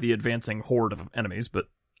 except like the advancing horde of enemies, but...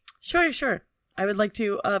 Sure. I would like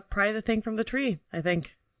to pry the thing from the tree, I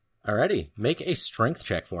think. Alrighty, make a strength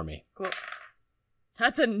check for me. Cool.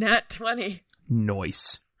 That's a nat 20.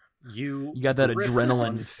 Nice. You got that grip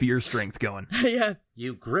adrenaline fear strength going. Yeah.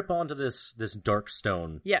 You grip onto this dark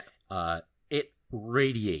stone. Yeah. It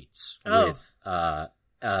radiates Oh. with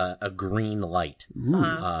a green light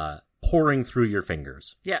Uh-huh. pouring through your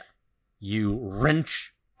fingers. Yeah. You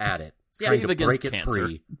wrench at it, Yeah. trying Save to against break it cancer.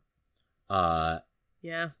 free.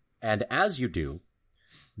 Yeah. And as you do,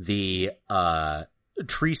 the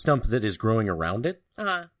tree stump that is growing around it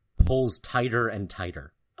pulls tighter and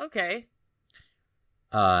tighter. Okay.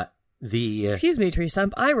 The Excuse me, tree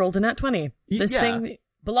stump. I rolled a nat 20. This Yeah. thing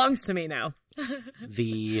belongs to me now.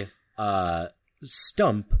 the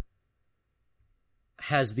stump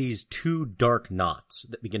has these two dark knots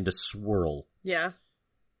that begin to swirl. Yeah.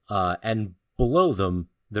 And below them,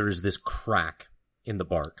 there is this crack in the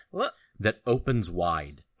bark What? that opens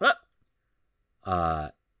wide. What?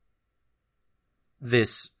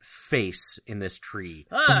 This face in this tree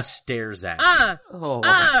stares at you,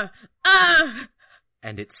 Oh,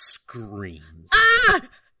 and it screams.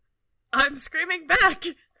 I'm screaming back.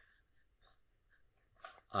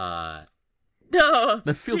 No.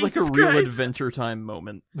 that feels like a Jesus real Christ. Adventure Time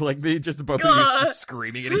moment. Like, they just both of you just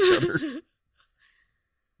screaming at each other.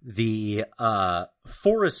 The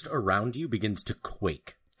forest around you begins to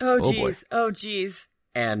quake. Oh, Oh, boy. jeez. Oh, jeez.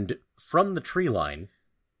 And from the tree line,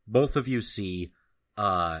 both of you see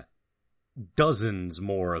dozens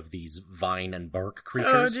more of these vine and bark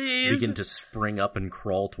creatures jeez. begin to spring up and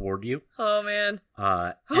crawl toward you. Oh, man.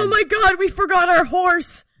 Oh Oh, my God. We forgot our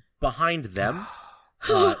horse. Behind them,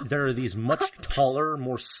 there are these much taller,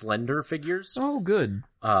 more slender figures, Oh, good.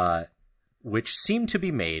 which seem to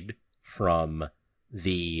be made from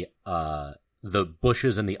the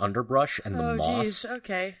bushes and the underbrush and the Oh, moss. jeez.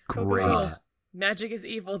 Okay. Great. Cool. Magic is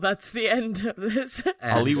evil. That's the end of this.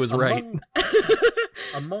 And Ali was right.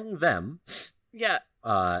 Among them, Yeah.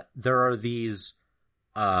 there are these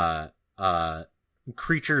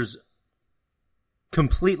creatures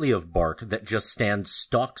completely of bark that just stand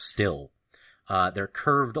stock still. They're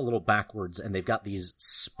curved a little backwards, and they've got these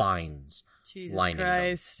spines Jesus lining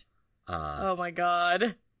Christ. them. Oh my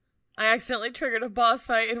God. I accidentally triggered a boss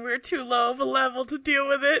fight and we were too low of a level to deal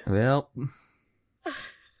with it. Well,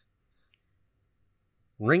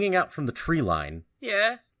 Ringing out from the tree line,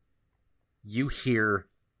 Yeah. you hear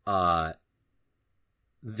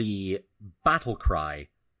the battle cry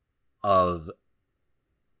of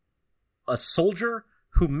a soldier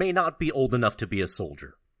who may not be old enough to be a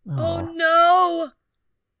soldier. Oh no.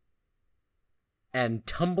 And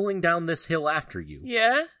tumbling down this hill after you,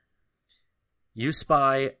 Yeah. you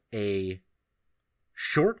spy a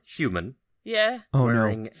short human Yeah. Oh,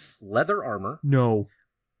 wearing leather armor, no.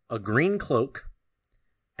 a green cloak,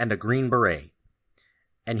 and a green beret.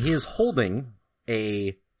 And he is holding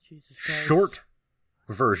a Jesus Christ. short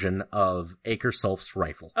version of Akersulf's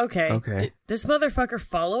rifle. Okay. Okay. Did this motherfucker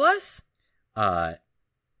follow us?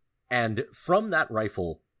 And from that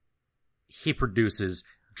rifle, he produces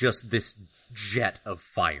just this jet of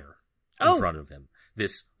fire in front of him.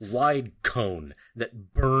 This wide cone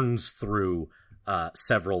that burns through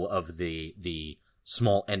several of the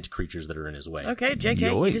small ant creatures that are in his way. Okay, JK, he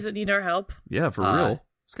Yoy. doesn't need our help. Yeah, for real.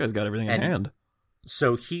 This guy's got everything in and- hand.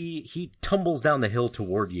 So he tumbles down the hill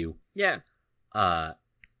toward you, Yeah.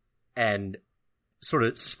 and sort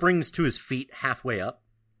of springs to his feet halfway up.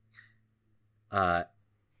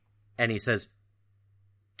 And he says,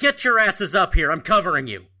 "Get your asses up here, I'm covering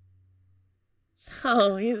you."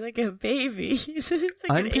 Oh, he's like a baby. He's like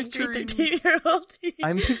I'm an angry picturing- 13-year-old.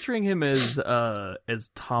 I'm picturing him as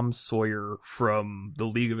Tom Sawyer from the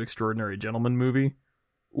League of Extraordinary Gentlemen movie,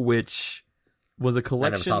 which was a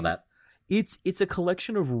collection. I never saw that. It's a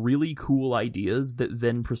collection of really cool ideas that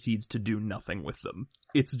then proceeds to do nothing with them.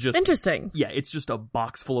 It's just interesting. Yeah, it's just a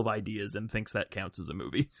box full of ideas and thinks that counts as a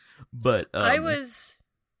movie. But I was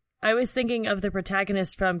thinking of the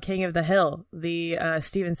protagonist from King of the Hill, the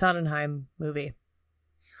Stephen Sondheim movie.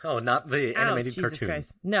 Oh, not the animated Jesus cartoon.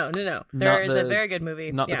 Christ. No. There is a very good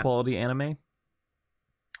movie. Not the quality anime?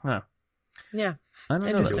 Huh. Yeah. I don't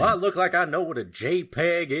know. Do I look like I know what a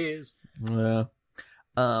JPEG is? Yeah.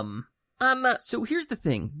 So here's the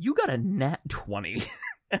thing. You got a nat 20.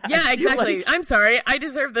 Yeah, exactly. I'm sorry. I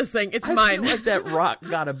deserve this thing. It's mine. I feel like that rock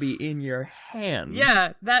gotta be in your hand.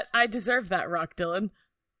 Yeah, I deserve that rock, Dylan.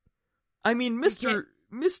 I mean, Mr.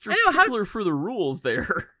 Stickler for the rules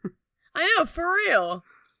there. I know, for real.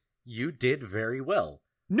 You did very well.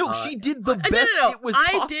 No, she did the best no. it was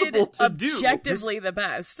I possible did to do. objectively the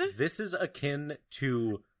best. This is akin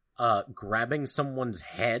to grabbing someone's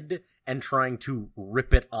head and trying to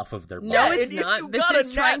rip it off of their body. No, it's not. If you This got is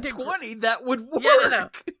a trying nat to 20, that would work. Yeah, no.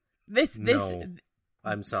 This No.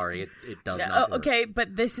 I'm sorry, it does not work. Okay,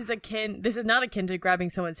 but this is not akin to grabbing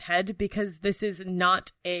someone's head, because this is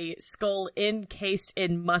not a skull encased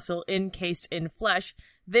in muscle, encased in flesh.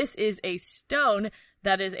 This is a stone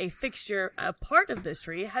that is a fixture, a part of this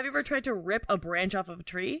tree. Have you ever tried to rip a branch off of a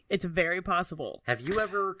tree? It's very possible. Have you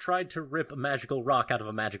ever tried to rip a magical rock out of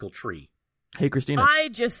a magical tree? Hey, Christina. I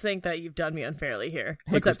just think that you've done me unfairly here.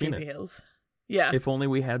 Hey, What's Christina. up, PC Hills? Yeah. If only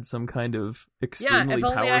we had some kind of extremely If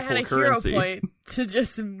only powerful I had a currency. hero point to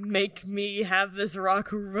just make me have this rock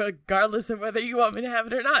regardless of whether you want me to have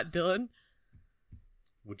it or not, Dylan.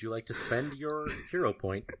 Would you like to spend your hero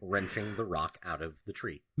point wrenching the rock out of the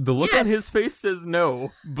tree? The look on his face says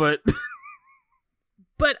no, but...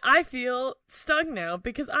 But I feel stung now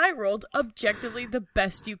because I rolled objectively the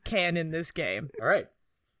best you can in this game. All right.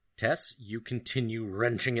 Tess, you continue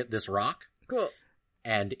wrenching at this rock. Cool.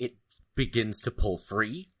 And it begins to pull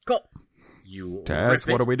free. Cool. You Tess,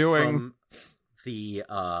 rip what it are we doing? From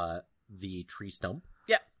the tree stump.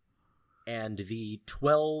 Yeah. And the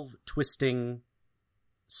 12 twisting,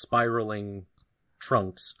 spiraling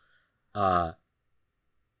trunks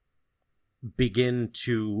begin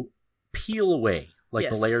to peel away like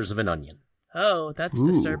the layers of an onion. Oh, that's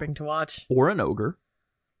Ooh. disturbing to watch. Or an ogre.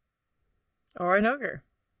 Or an ogre.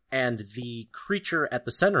 And the creature at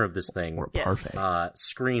the center of this thing Or a parfait.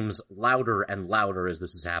 screams louder and louder as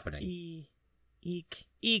this is happening. Eek.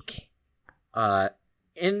 Eek.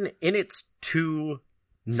 In its two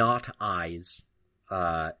not eyes,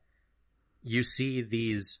 you see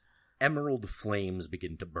these emerald flames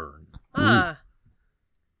begin to burn.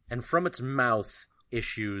 And from its mouth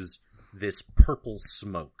issues this purple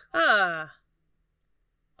smoke.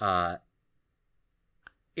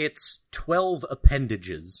 It's 12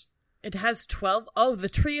 appendages. It has 12. Oh, the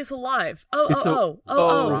tree is alive. Oh.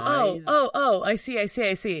 I see. It's a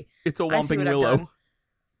I see whomping what I've willow. done.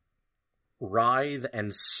 Writhe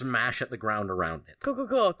and smash at the ground around it.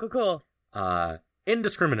 Cool.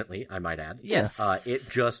 Indiscriminately, I might add. Yes. It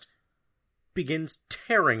just begins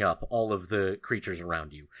tearing up all of the creatures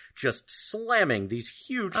around you. Just slamming these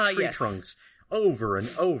huge tree trunks over and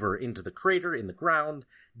over into the crater in the ground,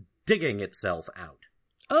 digging itself out.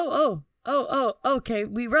 Oh, okay.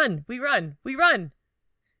 We run.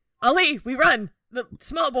 Ali, we run. The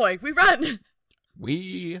small boy, we run.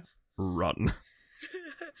 We run.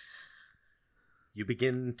 You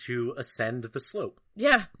begin to ascend the slope.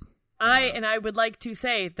 Yeah. I would like to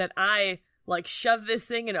say that I shove this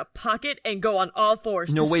thing in a pocket and go on all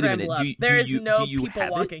fours to scramble up. There is no people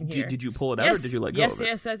walking here. Did you pull it out or did you let go of it?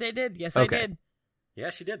 Yes, I did. Yes, Okay. I did. Yeah,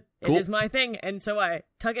 she did. Cool. It is my thing, and so I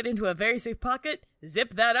tuck it into a very safe pocket,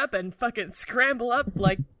 zip that up, and fucking scramble up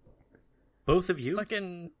like Both of you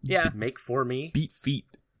fucking, make for me Beat feet.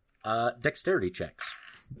 dexterity checks.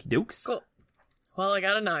 Dokes. Cool. Well, I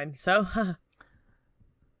got a 9, so,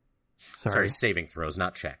 Sorry, saving throws,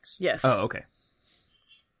 not checks. yes. Oh, okay.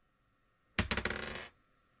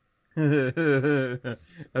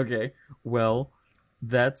 Okay. Well,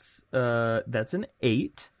 that's an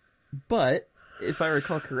 8, but if I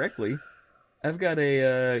recall correctly, I've got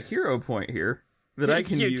a hero point here that I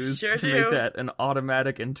can You use sure to do. make that an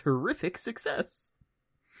automatic and terrific success.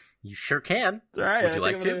 You sure can. It's all right. Would you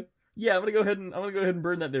like to? Yeah, I'm gonna go ahead and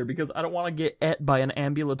burn that there because I don't want to get et by an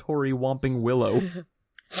ambulatory whomping willow.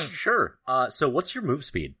 Sure. So what's your move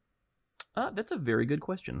speed? That's a very good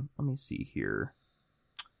question. Let me see here.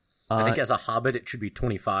 I think as a hobbit it should be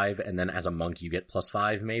 25, and then as a monk you get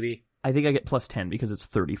 +5, maybe? I think I get +10 because it's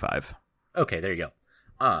 35. Okay, there you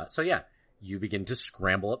go. So yeah, you begin to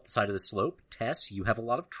scramble up the side of the slope. Tess, you have a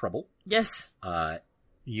lot of trouble. Yes,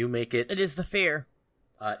 You make it... it is the fear.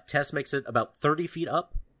 Tess makes it about 30 feet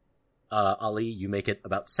up. Ali, you make it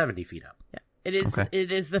about 70 feet up. Yeah. It is. Okay.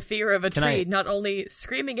 It is the fear of a tree, not only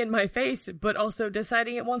screaming in my face, but also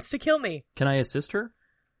deciding it wants to kill me. Can I assist her?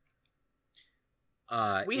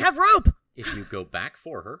 We have rope! If you go back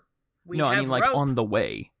for her... I mean, like, rope. on the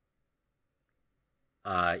way.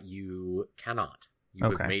 You cannot. You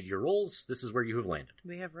have made your rolls. This is where you have landed.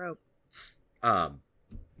 We have rope.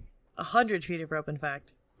 100 feet of rope, in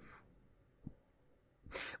fact.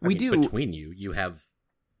 Between you have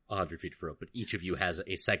 100 feet of rope, but each of you has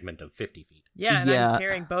a segment of 50 feet. Yeah, and I'm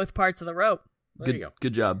carrying both parts of the rope. There you go.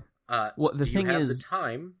 Good job. Well, the thing is, do you have the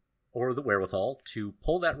time or the wherewithal to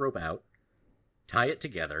pull that rope out, tie it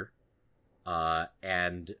together,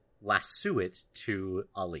 and lasso it to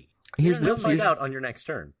Ali? We'll find out on your next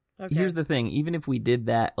turn. Okay. Here's the thing. Even if we did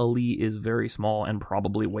that, Ali is very small and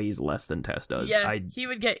probably weighs less than Tess does. Yeah, he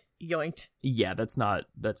would get yoinked. Yeah, that's not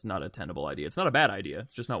a tenable idea. It's not a bad idea.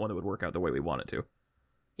 It's just not one that would work out the way we want it to.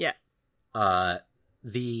 Yeah.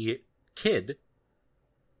 The kid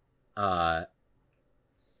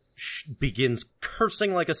begins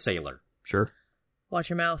cursing like a sailor. Sure.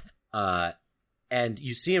 Watch your mouth. And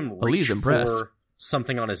you see him reach for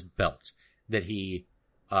something on his belt that he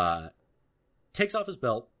takes off his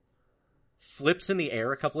belt, flips in the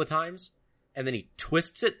air a couple of times, and then he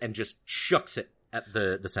twists it and just chucks it at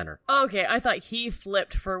the center. Okay, I thought he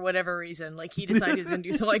flipped for whatever reason. Like, he decided he was going to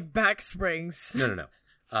do some, like, back springs. No.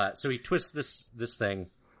 So he twists this thing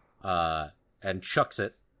and chucks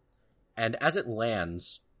it, and as it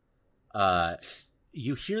lands,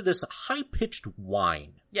 you hear this high-pitched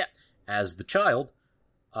whine. Yeah. As the child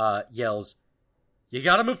yells, "You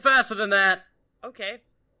gotta move faster than that!" Okay.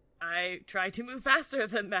 I try to move faster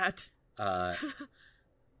than that. But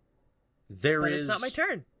it's not my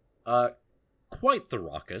turn. Quite the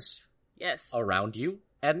ruckus. Yes. Around you,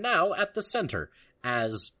 and now at the center,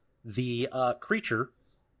 as the creature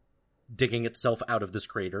digging itself out of this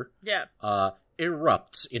crater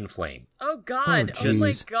erupts in flame. Oh god. Oh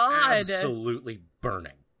my god. Absolutely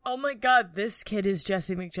burning. Oh my god, this kid is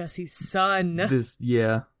Jesse McJessie's son.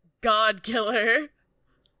 God killer.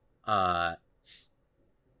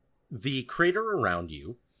 The crater around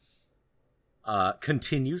you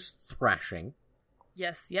continues thrashing.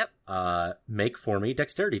 Yes, yep. Make for me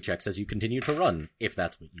dexterity checks as you continue to run, if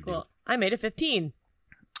that's what you do. I made a 15.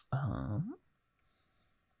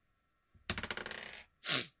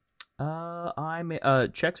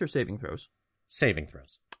 Checks or saving throws? Saving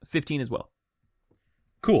throws. 15 as well.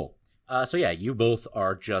 Cool. So yeah, you both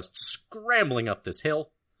are just scrambling up this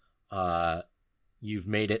hill. You've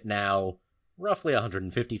made it now roughly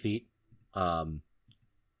 150 feet.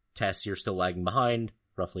 Tess, you're still lagging behind,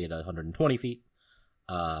 roughly at 120 feet.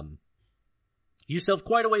 You still have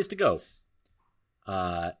quite a ways to go.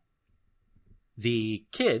 The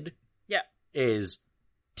kid is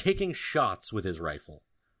taking shots with his rifle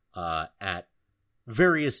at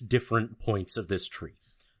various different points of this tree.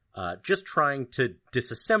 Just trying to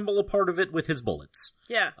disassemble a part of it with his bullets.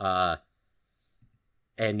 Yeah.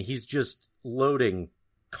 And he's just loading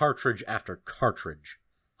cartridge after cartridge,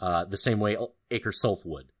 the same way Acre Sulf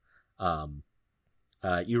would.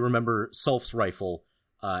 You remember Sulf's rifle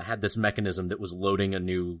had this mechanism that was loading a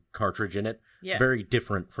new cartridge in it. Yeah. Very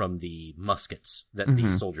different from the muskets that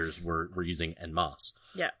the soldiers were using en masse.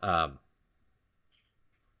 Yeah.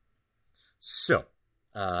 So,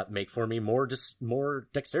 make for me more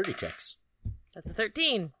dexterity checks. That's a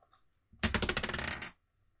 13.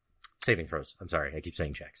 Saving throws. I'm sorry, I keep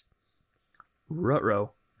saying checks.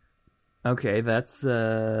 Ruh-roh. Okay, that's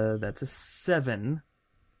a 7.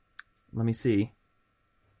 Let me see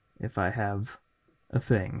if I have a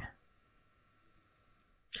thing.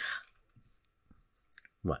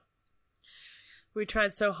 What? We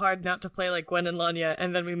tried so hard not to play like Gwen and Lanya,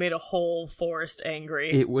 and then we made a whole forest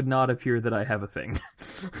angry. It would not appear that I have a thing.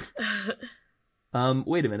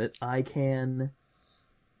 Wait a minute. I can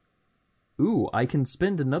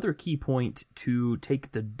spend another key point to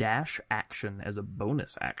take the dash action as a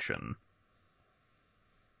bonus action.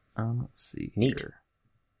 Let's see here. Neat.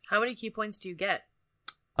 How many key points do you get?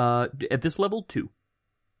 At this level, 2.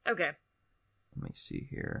 Okay. Let me see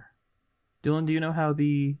here. Dylan, do you know how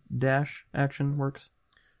the dash action works?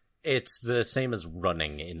 It's the same as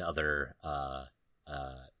running in other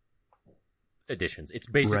editions. It's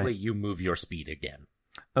basically you move your speed again.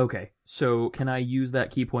 Okay, so can I use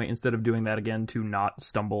that key point instead of doing that again to not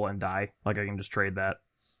stumble and die? Like, I can just trade that?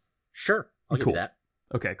 Sure, I'll give you that.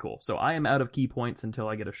 Okay, cool. So I am out of key points until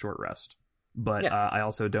I get a short rest. But I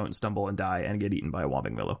also don't stumble and die and get eaten by a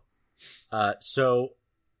Whomping Willow. So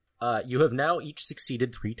you have now each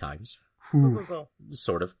succeeded 3 times. Cool.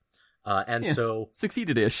 Sort of. So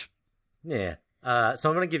succeeded-ish. Yeah. So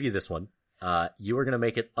I'm going to give you this one. You are going to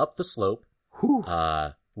make it up the slope,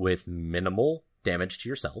 with minimal damage to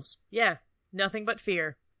yourselves. Yeah. Nothing but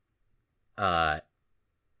fear. The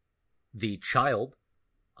child,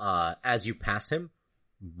 as you pass him,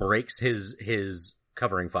 breaks his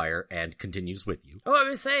covering fire and continues with you. Oh, I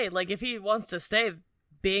would say, like, if he wants to stay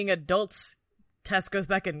being adults, Tess goes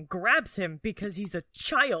back and grabs him because he's a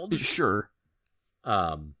child. Sure.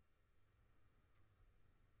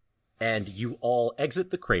 And you all exit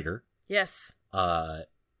the crater. Yes.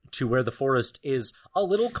 To where the forest is a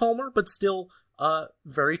little calmer, but still,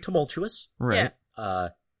 very tumultuous. Right. Yeah.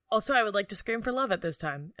 Also, I would like to scream for love at this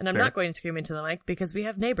time, and I'm Fair. not going to scream into the mic because we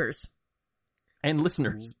have neighbors. And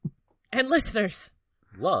listeners. And listeners.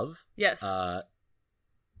 Love. Yes.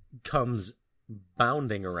 Comes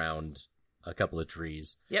bounding around a couple of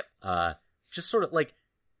trees. Yep. Just sort of like,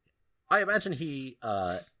 I imagine he,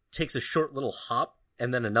 takes a short little hop,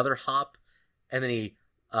 and then another hop, and then he,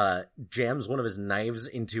 jams one of his knives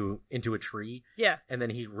into a tree. Yeah. And then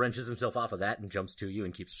he wrenches himself off of that and jumps to you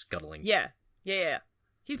and keeps scuttling. Yeah.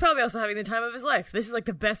 He's probably also having the time of his life. This is like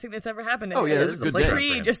the best thing that's ever happened to Oh, him. yeah, this is a good the day.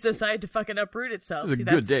 tree just decided to fucking uproot itself. It was a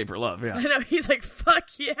good day for love, I yeah. know, he's like, fuck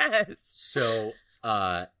yes. So,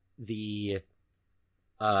 the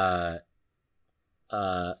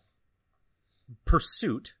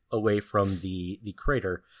pursuit away from the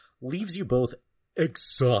crater leaves you both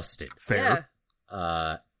exhausted. Fair.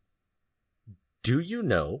 Yeah. Do you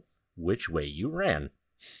know which way you ran?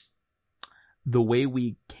 The way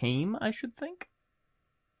we came, I should think?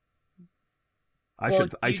 I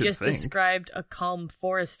You should just think. described a calm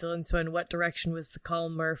forest, and so in what direction was the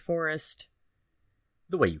calmer forest?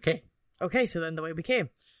 The way you came. Okay, so then the way we came.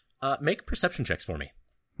 Make perception checks for me.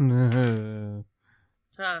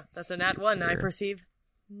 That's a nat 1. I Here. perceive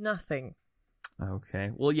nothing.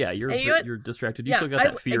 Okay. Well, yeah, you're And you know what? you're distracted. You still got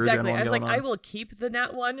that fear exactly. adrenaline I was going like, on. I will keep the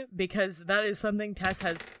nat 1 because that is something Tess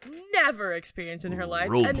has never experienced in her life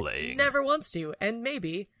Role-playing. and never wants to. And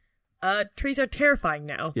maybe trees are terrifying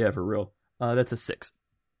now. Yeah, for real. That's a 6.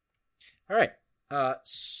 All right.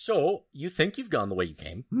 So you think you've gone the way you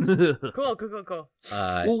came. Cool.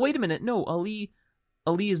 Well, wait a minute. No, Ali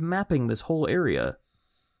is mapping this whole area.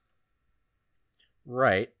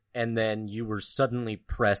 Right. And then you were suddenly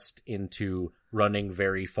pressed into running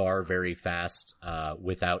very far, very fast,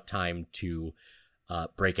 without time to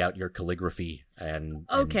break out your calligraphy and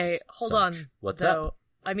Okay, hold on. What's though. up?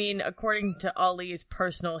 I mean, according to Ali's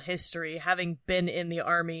personal history, having been in the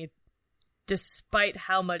army, despite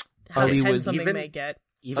how Ali intense was something even- may get.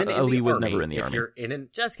 Even in Ali the was army, never in the if army. You're in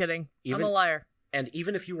Just kidding. Even- I'm a liar. and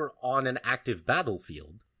even if you were on an active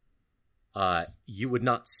battlefield, you would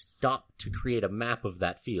not stop to create a map of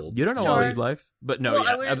that field. You don't know Sure. Ali's life, but no, Well,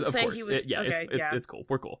 I yeah, wouldn't of say course. he would- okay, yeah. It's cool.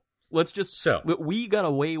 We're cool. Let's just So- we got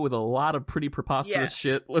away with a lot of pretty preposterous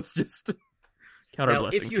shit. Let's just count our Now,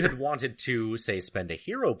 blessings. if you had wanted to, say, spend a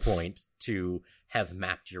hero point to have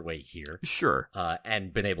mapped your way here, Sure,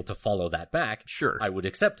 and been able to follow that back, sure. I would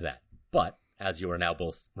accept that. But, as you are now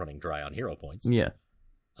both running dry on hero points, Yeah.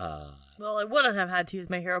 Well, I wouldn't have had to use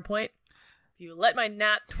my hero point if you let my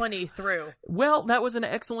nat 20 through. Well, that was an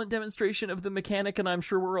excellent demonstration of the mechanic, and I'm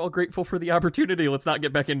sure we're all grateful for the opportunity. Let's not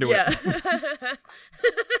get back into it. Yeah.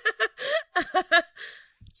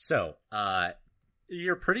 So,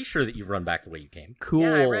 you're pretty sure that you've run back the way you came. Cool.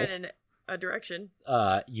 Yeah, I ran in a direction.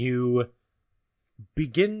 You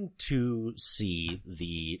begin to see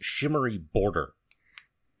the shimmery border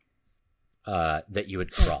that you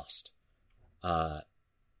had crossed. The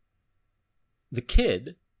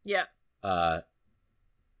kid Yeah.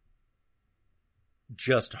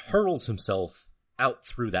 just hurls himself out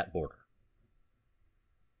through that border.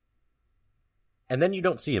 And then you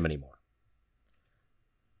don't see him anymore.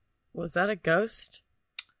 Was that a ghost?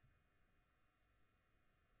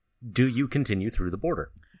 Do you continue through the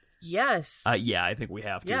border? Yes. Yeah, I think we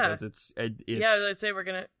have to. Yeah. Because it's Yeah, let's say we're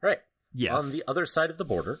gonna... Right. yeah. On the other side of the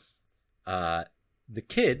border, the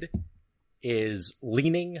kid is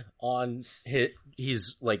leaning on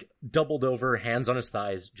he's like doubled over, hands on his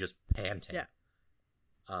thighs, just panting. Yeah.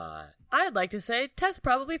 Uh, I'd like to say Tess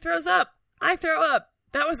probably throws up. I throw up.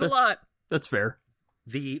 That was a That's- lot. That's fair.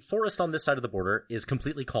 the forest on this side of the border is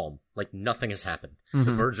completely calm, like nothing has happened. The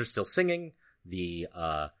Mhm. birds are still singing. The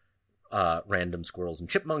random squirrels and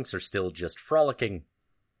chipmunks are still just frolicking.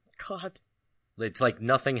 God, It's like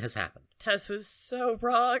nothing has happened. Tess was so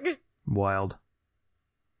wrong. Wild.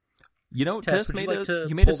 You know, Tess, Tess would you made like a to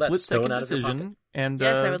you made a pull that split stone second out of your decision, pocket? and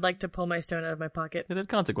Yes, I would like to pull my stone out of my pocket. it had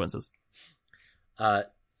consequences.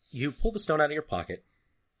 You pull the stone out of your pocket,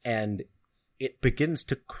 and it begins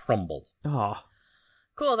to crumble. Oh,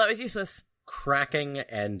 Cool, that was useless. cracking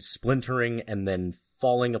and splintering and then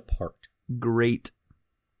falling apart. Great.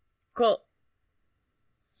 Cool.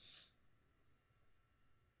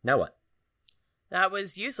 Now what? That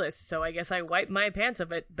was useless, so I guess I wiped my pants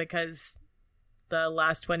of it because the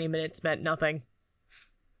last 20 minutes meant nothing.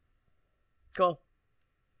 Cool.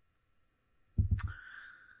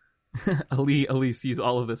 Ali sees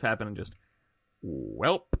all of this happen and just,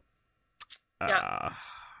 welp. Yeah.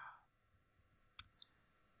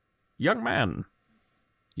 Young man,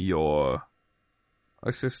 your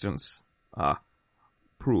assistance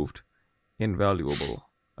proved invaluable.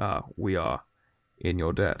 We are in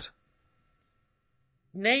your debt.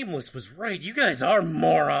 Nameless was right. You guys are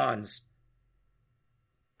morons.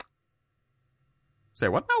 Say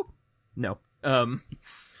what now? No.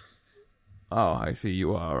 Oh, I see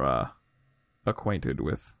you are acquainted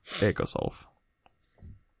with Aegosolf.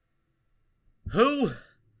 Who?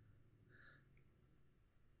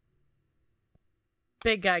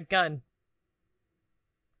 Big guy gun.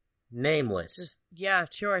 Nameless. Just, yeah,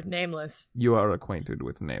 sure, nameless. You are acquainted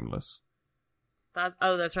with Nameless.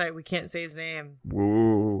 That's right, we can't say his name.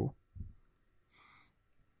 Woo.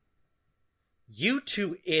 You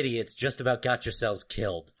two idiots just about got yourselves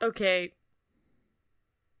killed. Okay.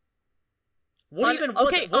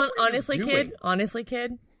 Honestly, honestly,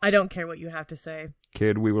 kid, I don't care what you have to say.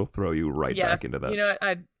 Kid, we will throw you right back into that. You know what,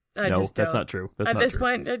 I No, just that's don't. not true. That's At not this true.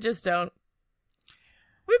 point, I just don't.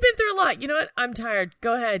 We've been through a lot. You know what? I'm tired.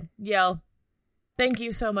 Go ahead. Yell. Thank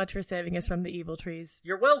you so much for saving us from the evil trees.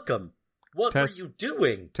 You're welcome. What Tess. were you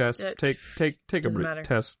doing? Tess, take a Doesn't matter.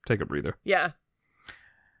 Tess, take a breather. Yeah.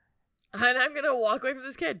 And I'm going to walk away from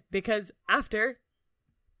this kid because after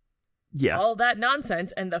Yeah. all that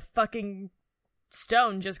nonsense and the fucking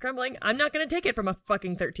stone just crumbling, I'm not going to take it from a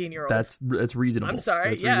fucking 13-year-old. That's reasonable. I'm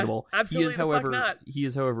sorry, That's yeah, reasonable. absolutely the fuck not. He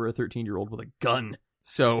is, however, a 13-year-old with a gun.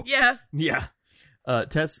 So, Yeah. yeah.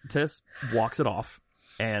 Tess walks it off,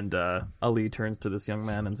 and Ali turns to this young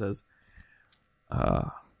man and says,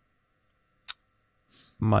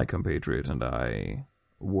 My compatriot and I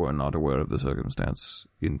were not aware of the circumstance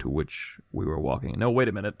into which we were walking. no, wait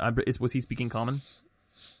a minute. Was he speaking common?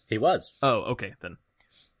 He was. Oh, okay, then.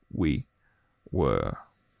 We were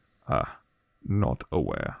not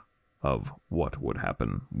aware of what would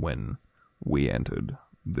happen when we entered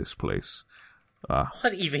this place.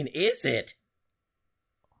 What even is it?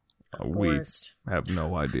 We Forest. have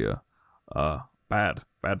no idea. Bad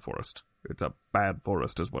forest. It's a bad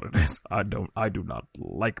forest is what it is. I do not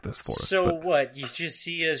like this forest. So but what? You just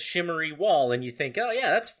see a shimmery wall and you think, oh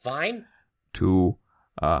yeah, that's fine. to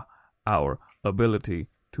our ability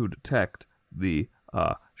to detect the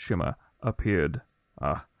shimmer appeared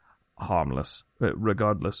harmless.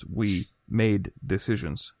 Regardless, we made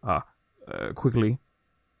decisions quickly.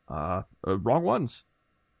 Wrong ones.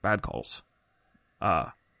 Bad calls.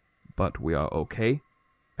 But we are okay,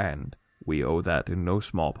 and we owe that in no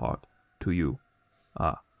small part to you.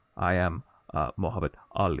 I am Muhammad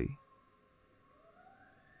Ali.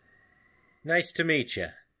 Nice to meet you.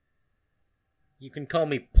 You can call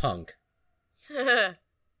me Punk.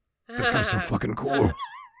 This guy's so fucking cool.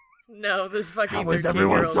 No, this fucking How is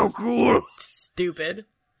 13-year-old everyone so cool? stupid.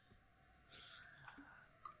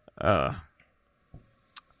 I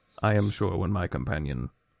am sure when my companion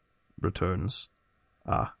returns,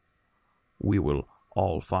 we will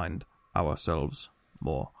all find ourselves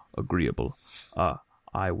more agreeable.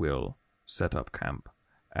 I will set up camp,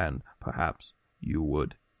 and perhaps you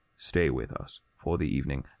would stay with us for the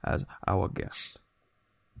evening as our guest.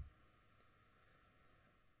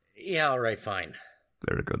 Yeah, alright, fine.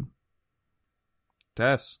 Very good.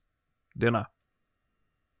 Tess, dinner.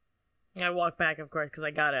 I walk back, of course, because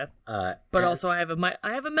I gotta. But as, also, I have a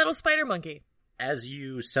metal spider monkey. as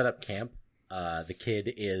you set up camp, the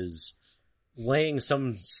kid is laying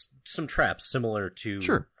some traps similar to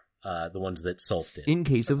Sure. The ones that Sulf did. In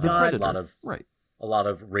case of the God. predator. A A lot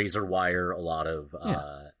of razor wire, a lot of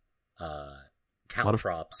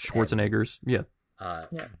caltrops, Schwarzeneggers. Yeah.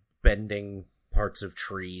 Yeah. bending parts of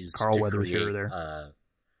trees. Carl to Weathers create, here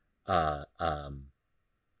or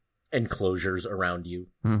enclosures around you.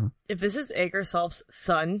 Mm-hmm. If this is Agersolf's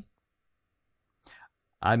son,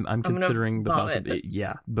 I'm gonna considering the vomit. possibility.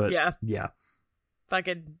 Yeah, but Yeah.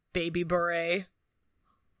 fucking baby beret.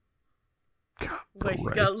 God, Like, he's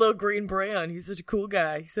beret. got a little green beret on. He's such a cool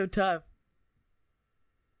guy. He's so tough.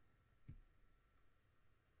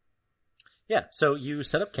 Yeah, so you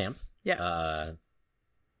set up camp. Yeah.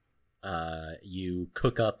 You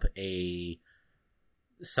cook up a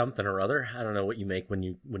something or other. I don't know what you make when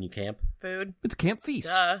you camp. Food. it's Camp Feast.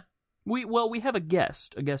 Duh. We have a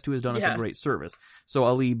guest who has done us a great service. So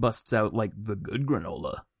Ali busts out, like, the good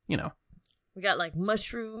granola, you know. We got, like,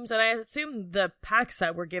 mushrooms, and I assume the packs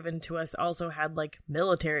that were given to us also had, like,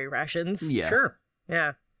 military rations. Yeah. Sure.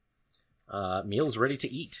 Yeah. Meals ready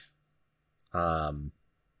to eat. They're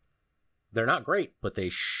not great, but they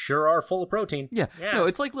sure are full of protein. Yeah. Yeah. No,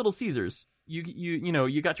 it's like Little Caesars. You know,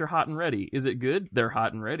 you got your hot and ready. Is it good? They're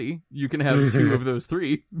hot and ready. You can have 2 of those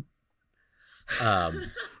 3.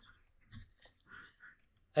 And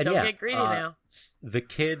Don't get greedy now. The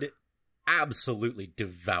kid absolutely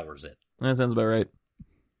devours it. That sounds about right.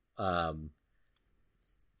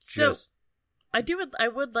 Just I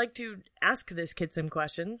would like to ask this kid some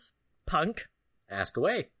questions. Punk, ask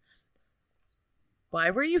away. why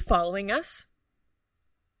were you following us?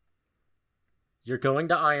 You're going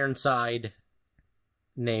to Ironside.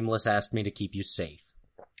 Nameless asked me to keep you safe.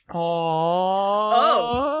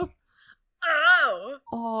 Oh. Oh!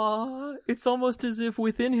 Aww. It's almost as if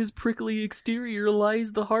within his prickly exterior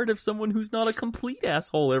lies the heart of someone who's not a complete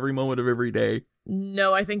asshole every moment of every day.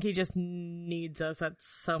 No, I think he just needs us at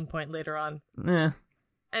some point later on. Eh.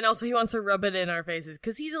 And also he wants to rub it in our faces,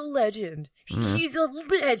 because he's a legend. He's a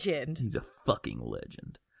legend. He's a fucking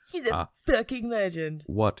legend. He's a fucking legend.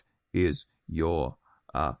 What is your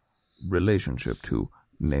relationship to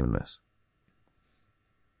Nameless?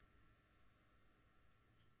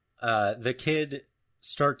 The kid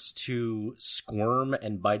starts to squirm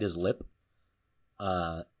and bite his lip.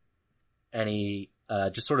 And he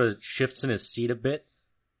just sort of shifts in his seat a bit.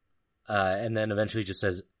 And then eventually just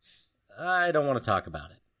says, I don't want to talk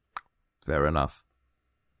about it. Fair enough.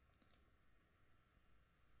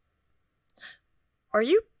 Are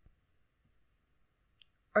you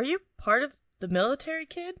part of the military,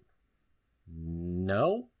 kid?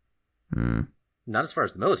 No. Not as far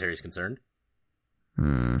as the military is concerned.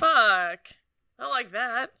 Fuck. I don't like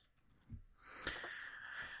that.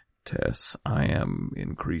 Tess, I am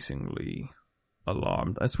increasingly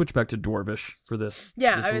alarmed. I switch back to Dwarvish for this.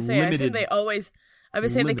 Yeah, this I would say I assume they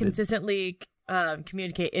limited. consistently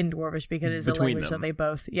communicate in Dwarvish because it's a Between language them. that they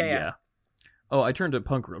both... Yeah. Oh, I turn to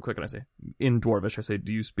Punk real quick and I say, in Dwarvish, I say,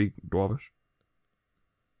 do you speak Dwarvish?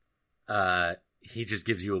 He just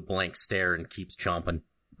gives you a blank stare and keeps chomping.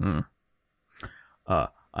 I'm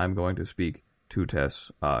going to speak to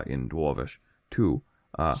Tess in Dwarvish to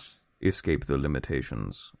escape the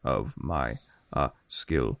limitations of my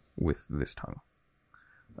skill with this tongue.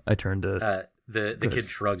 I turn to... The kid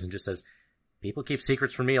shrugs and just says, people keep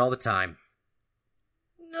secrets from me all the time.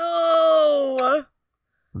 No!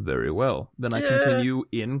 Very well. Then I continue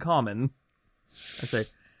in common. I say,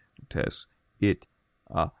 Tess, it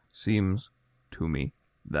seems to me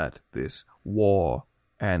that this war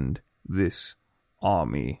and this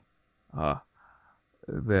army,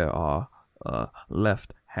 there are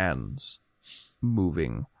left hands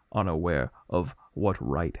moving unaware of what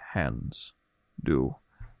right hands do.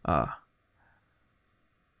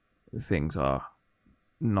 Things are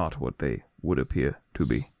not what they would appear to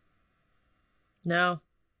be. No.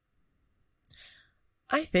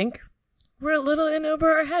 I think we're a little in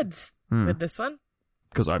over our heads with this one.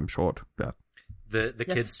 Because I'm short. Yeah. The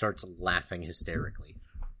Yes. kid starts laughing hysterically.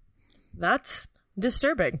 That's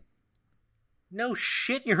disturbing. No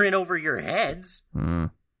shit, you're in over your heads.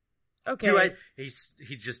 Okay.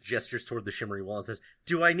 He just gestures toward the shimmery wall and says,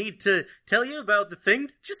 do I need to tell you about the thing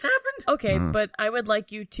that just happened? Okay, but I would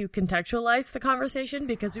like you to contextualize the conversation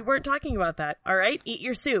because we weren't talking about that. All right? Eat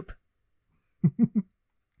your soup.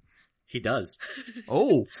 He does.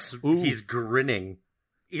 oh, He's grinning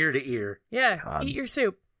ear to ear. Yeah, God. eat your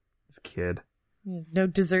soup. This kid. No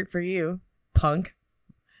dessert for you, punk.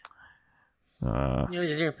 No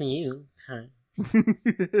dessert for you. Huh?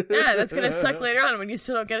 Yeah, that's gonna suck later on when you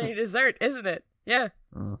still don't get any dessert, isn't it? Yeah.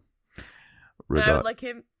 And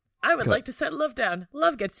I would like to set Love down.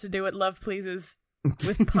 Love gets to do what Love pleases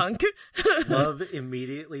with Punk. Love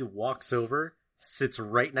immediately walks over, sits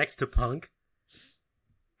right next to Punk,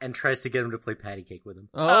 and tries to get him to play patty cake with him.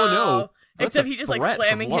 Oh, no. That's Except a he just like threat from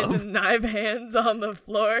slamming his Love. knife hands on the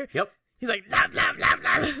floor. Yep. He's like, nom, nom, nom,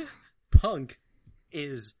 nom. Punk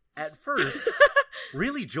is, at first,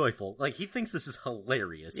 really joyful. Like, he thinks this is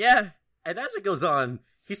hilarious. Yeah. And as it goes on,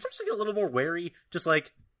 he starts to get a little more wary, just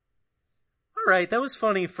like, alright, that was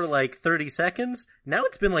funny for like 30 seconds. Now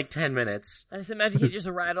it's been like 10 minutes. I just imagine he just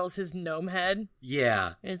rattles his gnome head.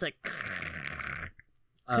 Yeah. And it's like,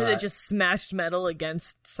 could it just smashed metal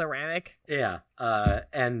against ceramic? Yeah.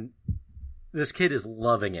 And this kid is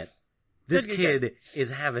loving it. This Good. kid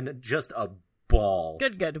is having just a ball.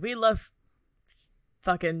 Good. We love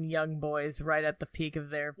fucking young boys right at the peak of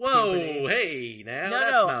their Whoa, puberty. hey, now No,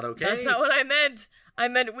 that's not okay. That's not what I meant. I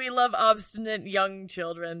meant we love obstinate young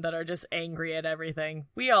children that are just angry at everything.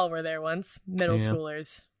 We all were there once, middle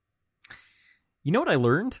schoolers. You know what I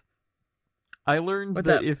learned? I learned What's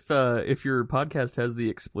that up? if your podcast has the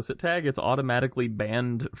explicit tag, it's automatically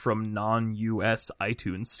banned from non-US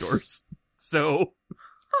iTunes stores. So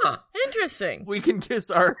Huh. Interesting. we can kiss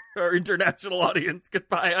our international audience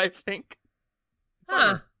goodbye, I think.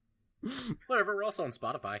 Huh. Whatever, we're also on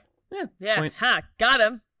Spotify. Yeah, Point. ha, got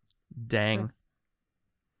him. Dang.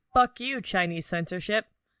 Fuck you, Chinese censorship.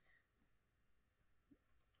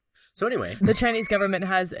 So anyway, The Chinese government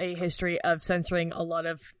has a history of censoring a lot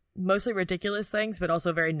of mostly ridiculous things, but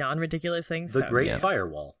also very non-ridiculous things. the so- Great Yeah.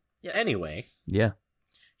 Firewall. Yes. Anyway, Yeah.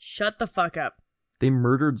 Shut the fuck up. They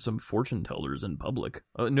murdered some fortune tellers in public.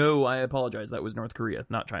 No, I apologize. That was North Korea,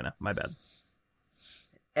 not China. My bad.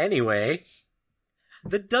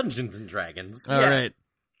 the Dungeons and Dragons. All Yeah.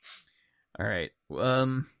 right.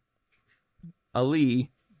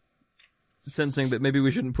 Ali, sensing that maybe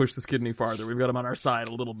we shouldn't push this kid any farther, we've got him on our side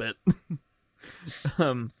a little bit,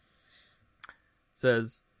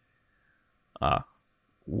 says,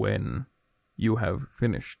 when you have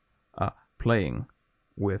finished playing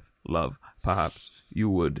with love, perhaps you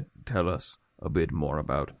would tell us a bit more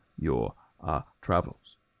about your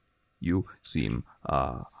travels. You seem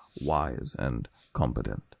wise and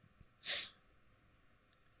competent.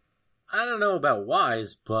 I don't know about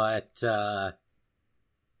wise, but I'm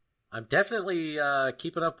definitely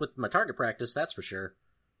keeping up with my target practice, that's for sure.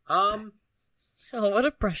 Oh, what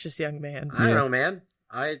a precious young man. I don't know, man.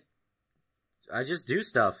 I just do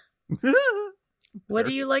stuff. What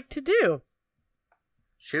do you like to do?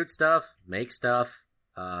 Shoot stuff, make stuff,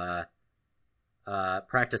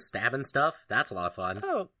 practice stabbing stuff. That's a lot of fun.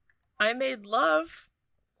 Oh, I made love.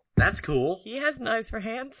 That's cool. He has knives for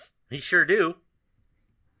hands. He sure do.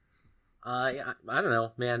 I don't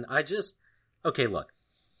know, man. Okay, look.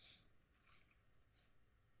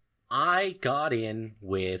 I got in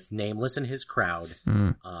with Nameless and his crowd,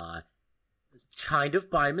 kind of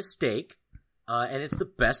by mistake, and it's the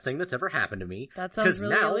best thing that's ever happened to me. That sounds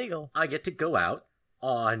really now illegal. I get to go out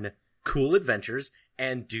on cool adventures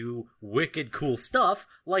and do wicked cool stuff,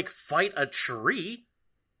 like fight a tree.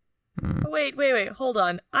 Wait, hold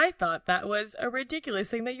on. I thought that was a ridiculous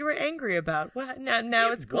thing that you were angry about. What?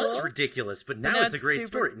 Now it's It cool. was ridiculous, but now Now it's a it's great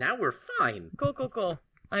super- story. Now we're fine. Cool.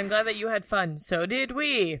 I'm glad that you had fun. So did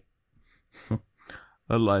we.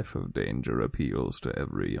 A life of danger appeals to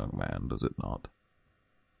every young man, does it not?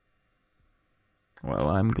 Well,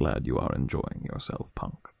 I'm glad you are enjoying yourself,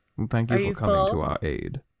 Punk. And thank you Are for you coming full? to our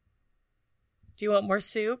aid. Do you want more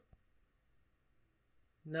soup?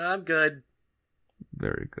 No, I'm good.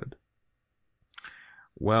 Very good.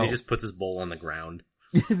 Well, He just puts his bowl on the ground.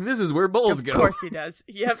 This is where bowls Of go. course he does.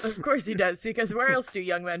 Yep, of course he does. Because where else do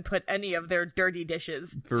young men put any of their dirty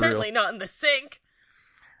dishes? For Certainly real. not in the sink.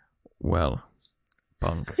 well,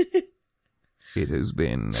 Punk, it has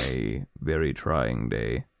been a very trying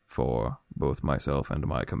day for both myself and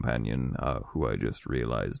my companion, who I just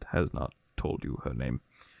realized has not told you her name.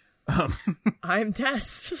 I'm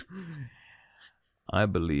Tess. I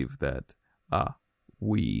believe that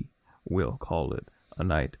we will call it a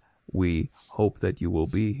night. We hope that you will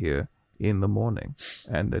be here in the morning,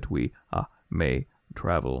 and that we may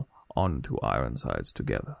travel on to Ironsides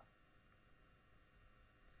together.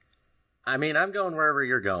 I mean, I'm going wherever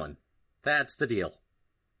you're going. That's the deal.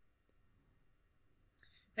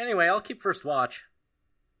 Anyway, I'll keep first watch.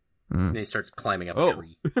 And he starts climbing up a Oh.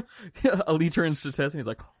 tree. Ali turns to Tess and he's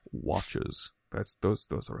like, Watches. Those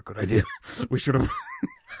are a good idea. we should have...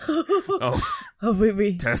 Oh, Oh,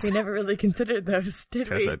 we Tess. never really considered those, did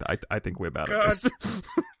Tess, we? I think we're bad God. at this.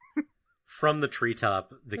 From the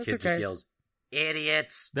treetop, the That's kid just okay. yells,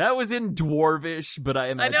 "Idiots!" that was in Dwarvish, but I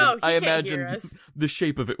imagine... know, he I can't imagine hear us. the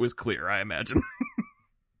shape of it was clear, I imagine.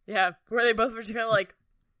 Yeah, where they both were just kind of like,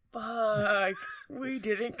 fuck, we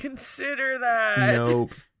didn't consider that.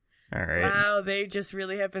 Nope. All right. Wow, they just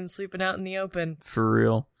really have been sleeping out in the open. For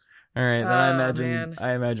real. All right, then Oh, man.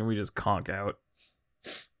 I imagine we just conk out.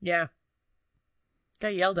 Yeah.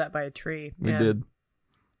 Got yelled at by a tree. We Yeah. did.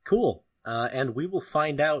 Cool. And we will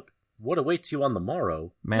find out what awaits you on the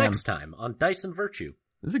morrow Man. next time on Dice and Virtue.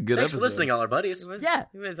 This is a good Thanks episode. for listening, all our buddies. It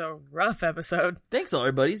was a rough episode. Thanks, all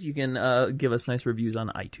our buddies. You can give us nice reviews on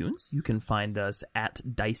iTunes. You can find us at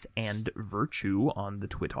Dice and Virtue on the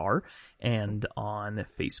Twitter and on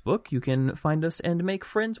Facebook. You can find us and make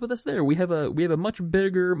friends with us there. We have a much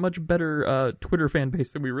bigger, much better Twitter fan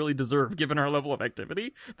base than we really deserve, given our level of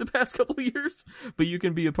activity the past couple of years. But you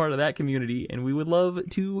can be a part of that community, and we would love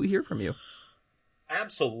to hear from you.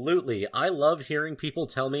 Absolutely. I love hearing people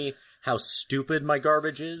tell me how stupid my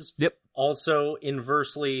garbage is. Yep. Also,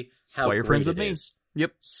 inversely, how why you're great friends with it me. is.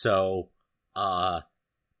 Yep. So,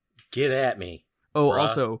 get at me. Oh, bruh.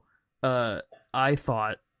 also, I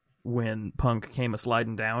thought when Punk came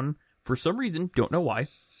a-sliding down, for some reason, don't know why,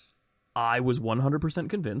 I was 100%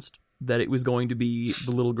 convinced that it was going to be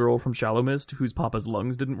the little girl from Shallow Mist whose papa's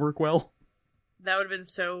lungs didn't work well. That would have been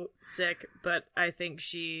so sick, but I think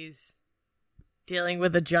she's dealing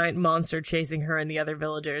with a giant monster chasing her and the other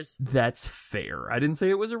villagers. That's fair. I didn't say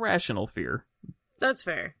it was a rational fear. That's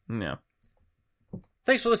fair. No.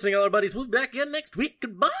 Thanks for listening, all our buddies. We'll be back again next week.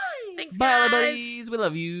 Goodbye! Thanks, Bye, guys! buddies. We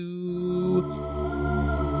love you.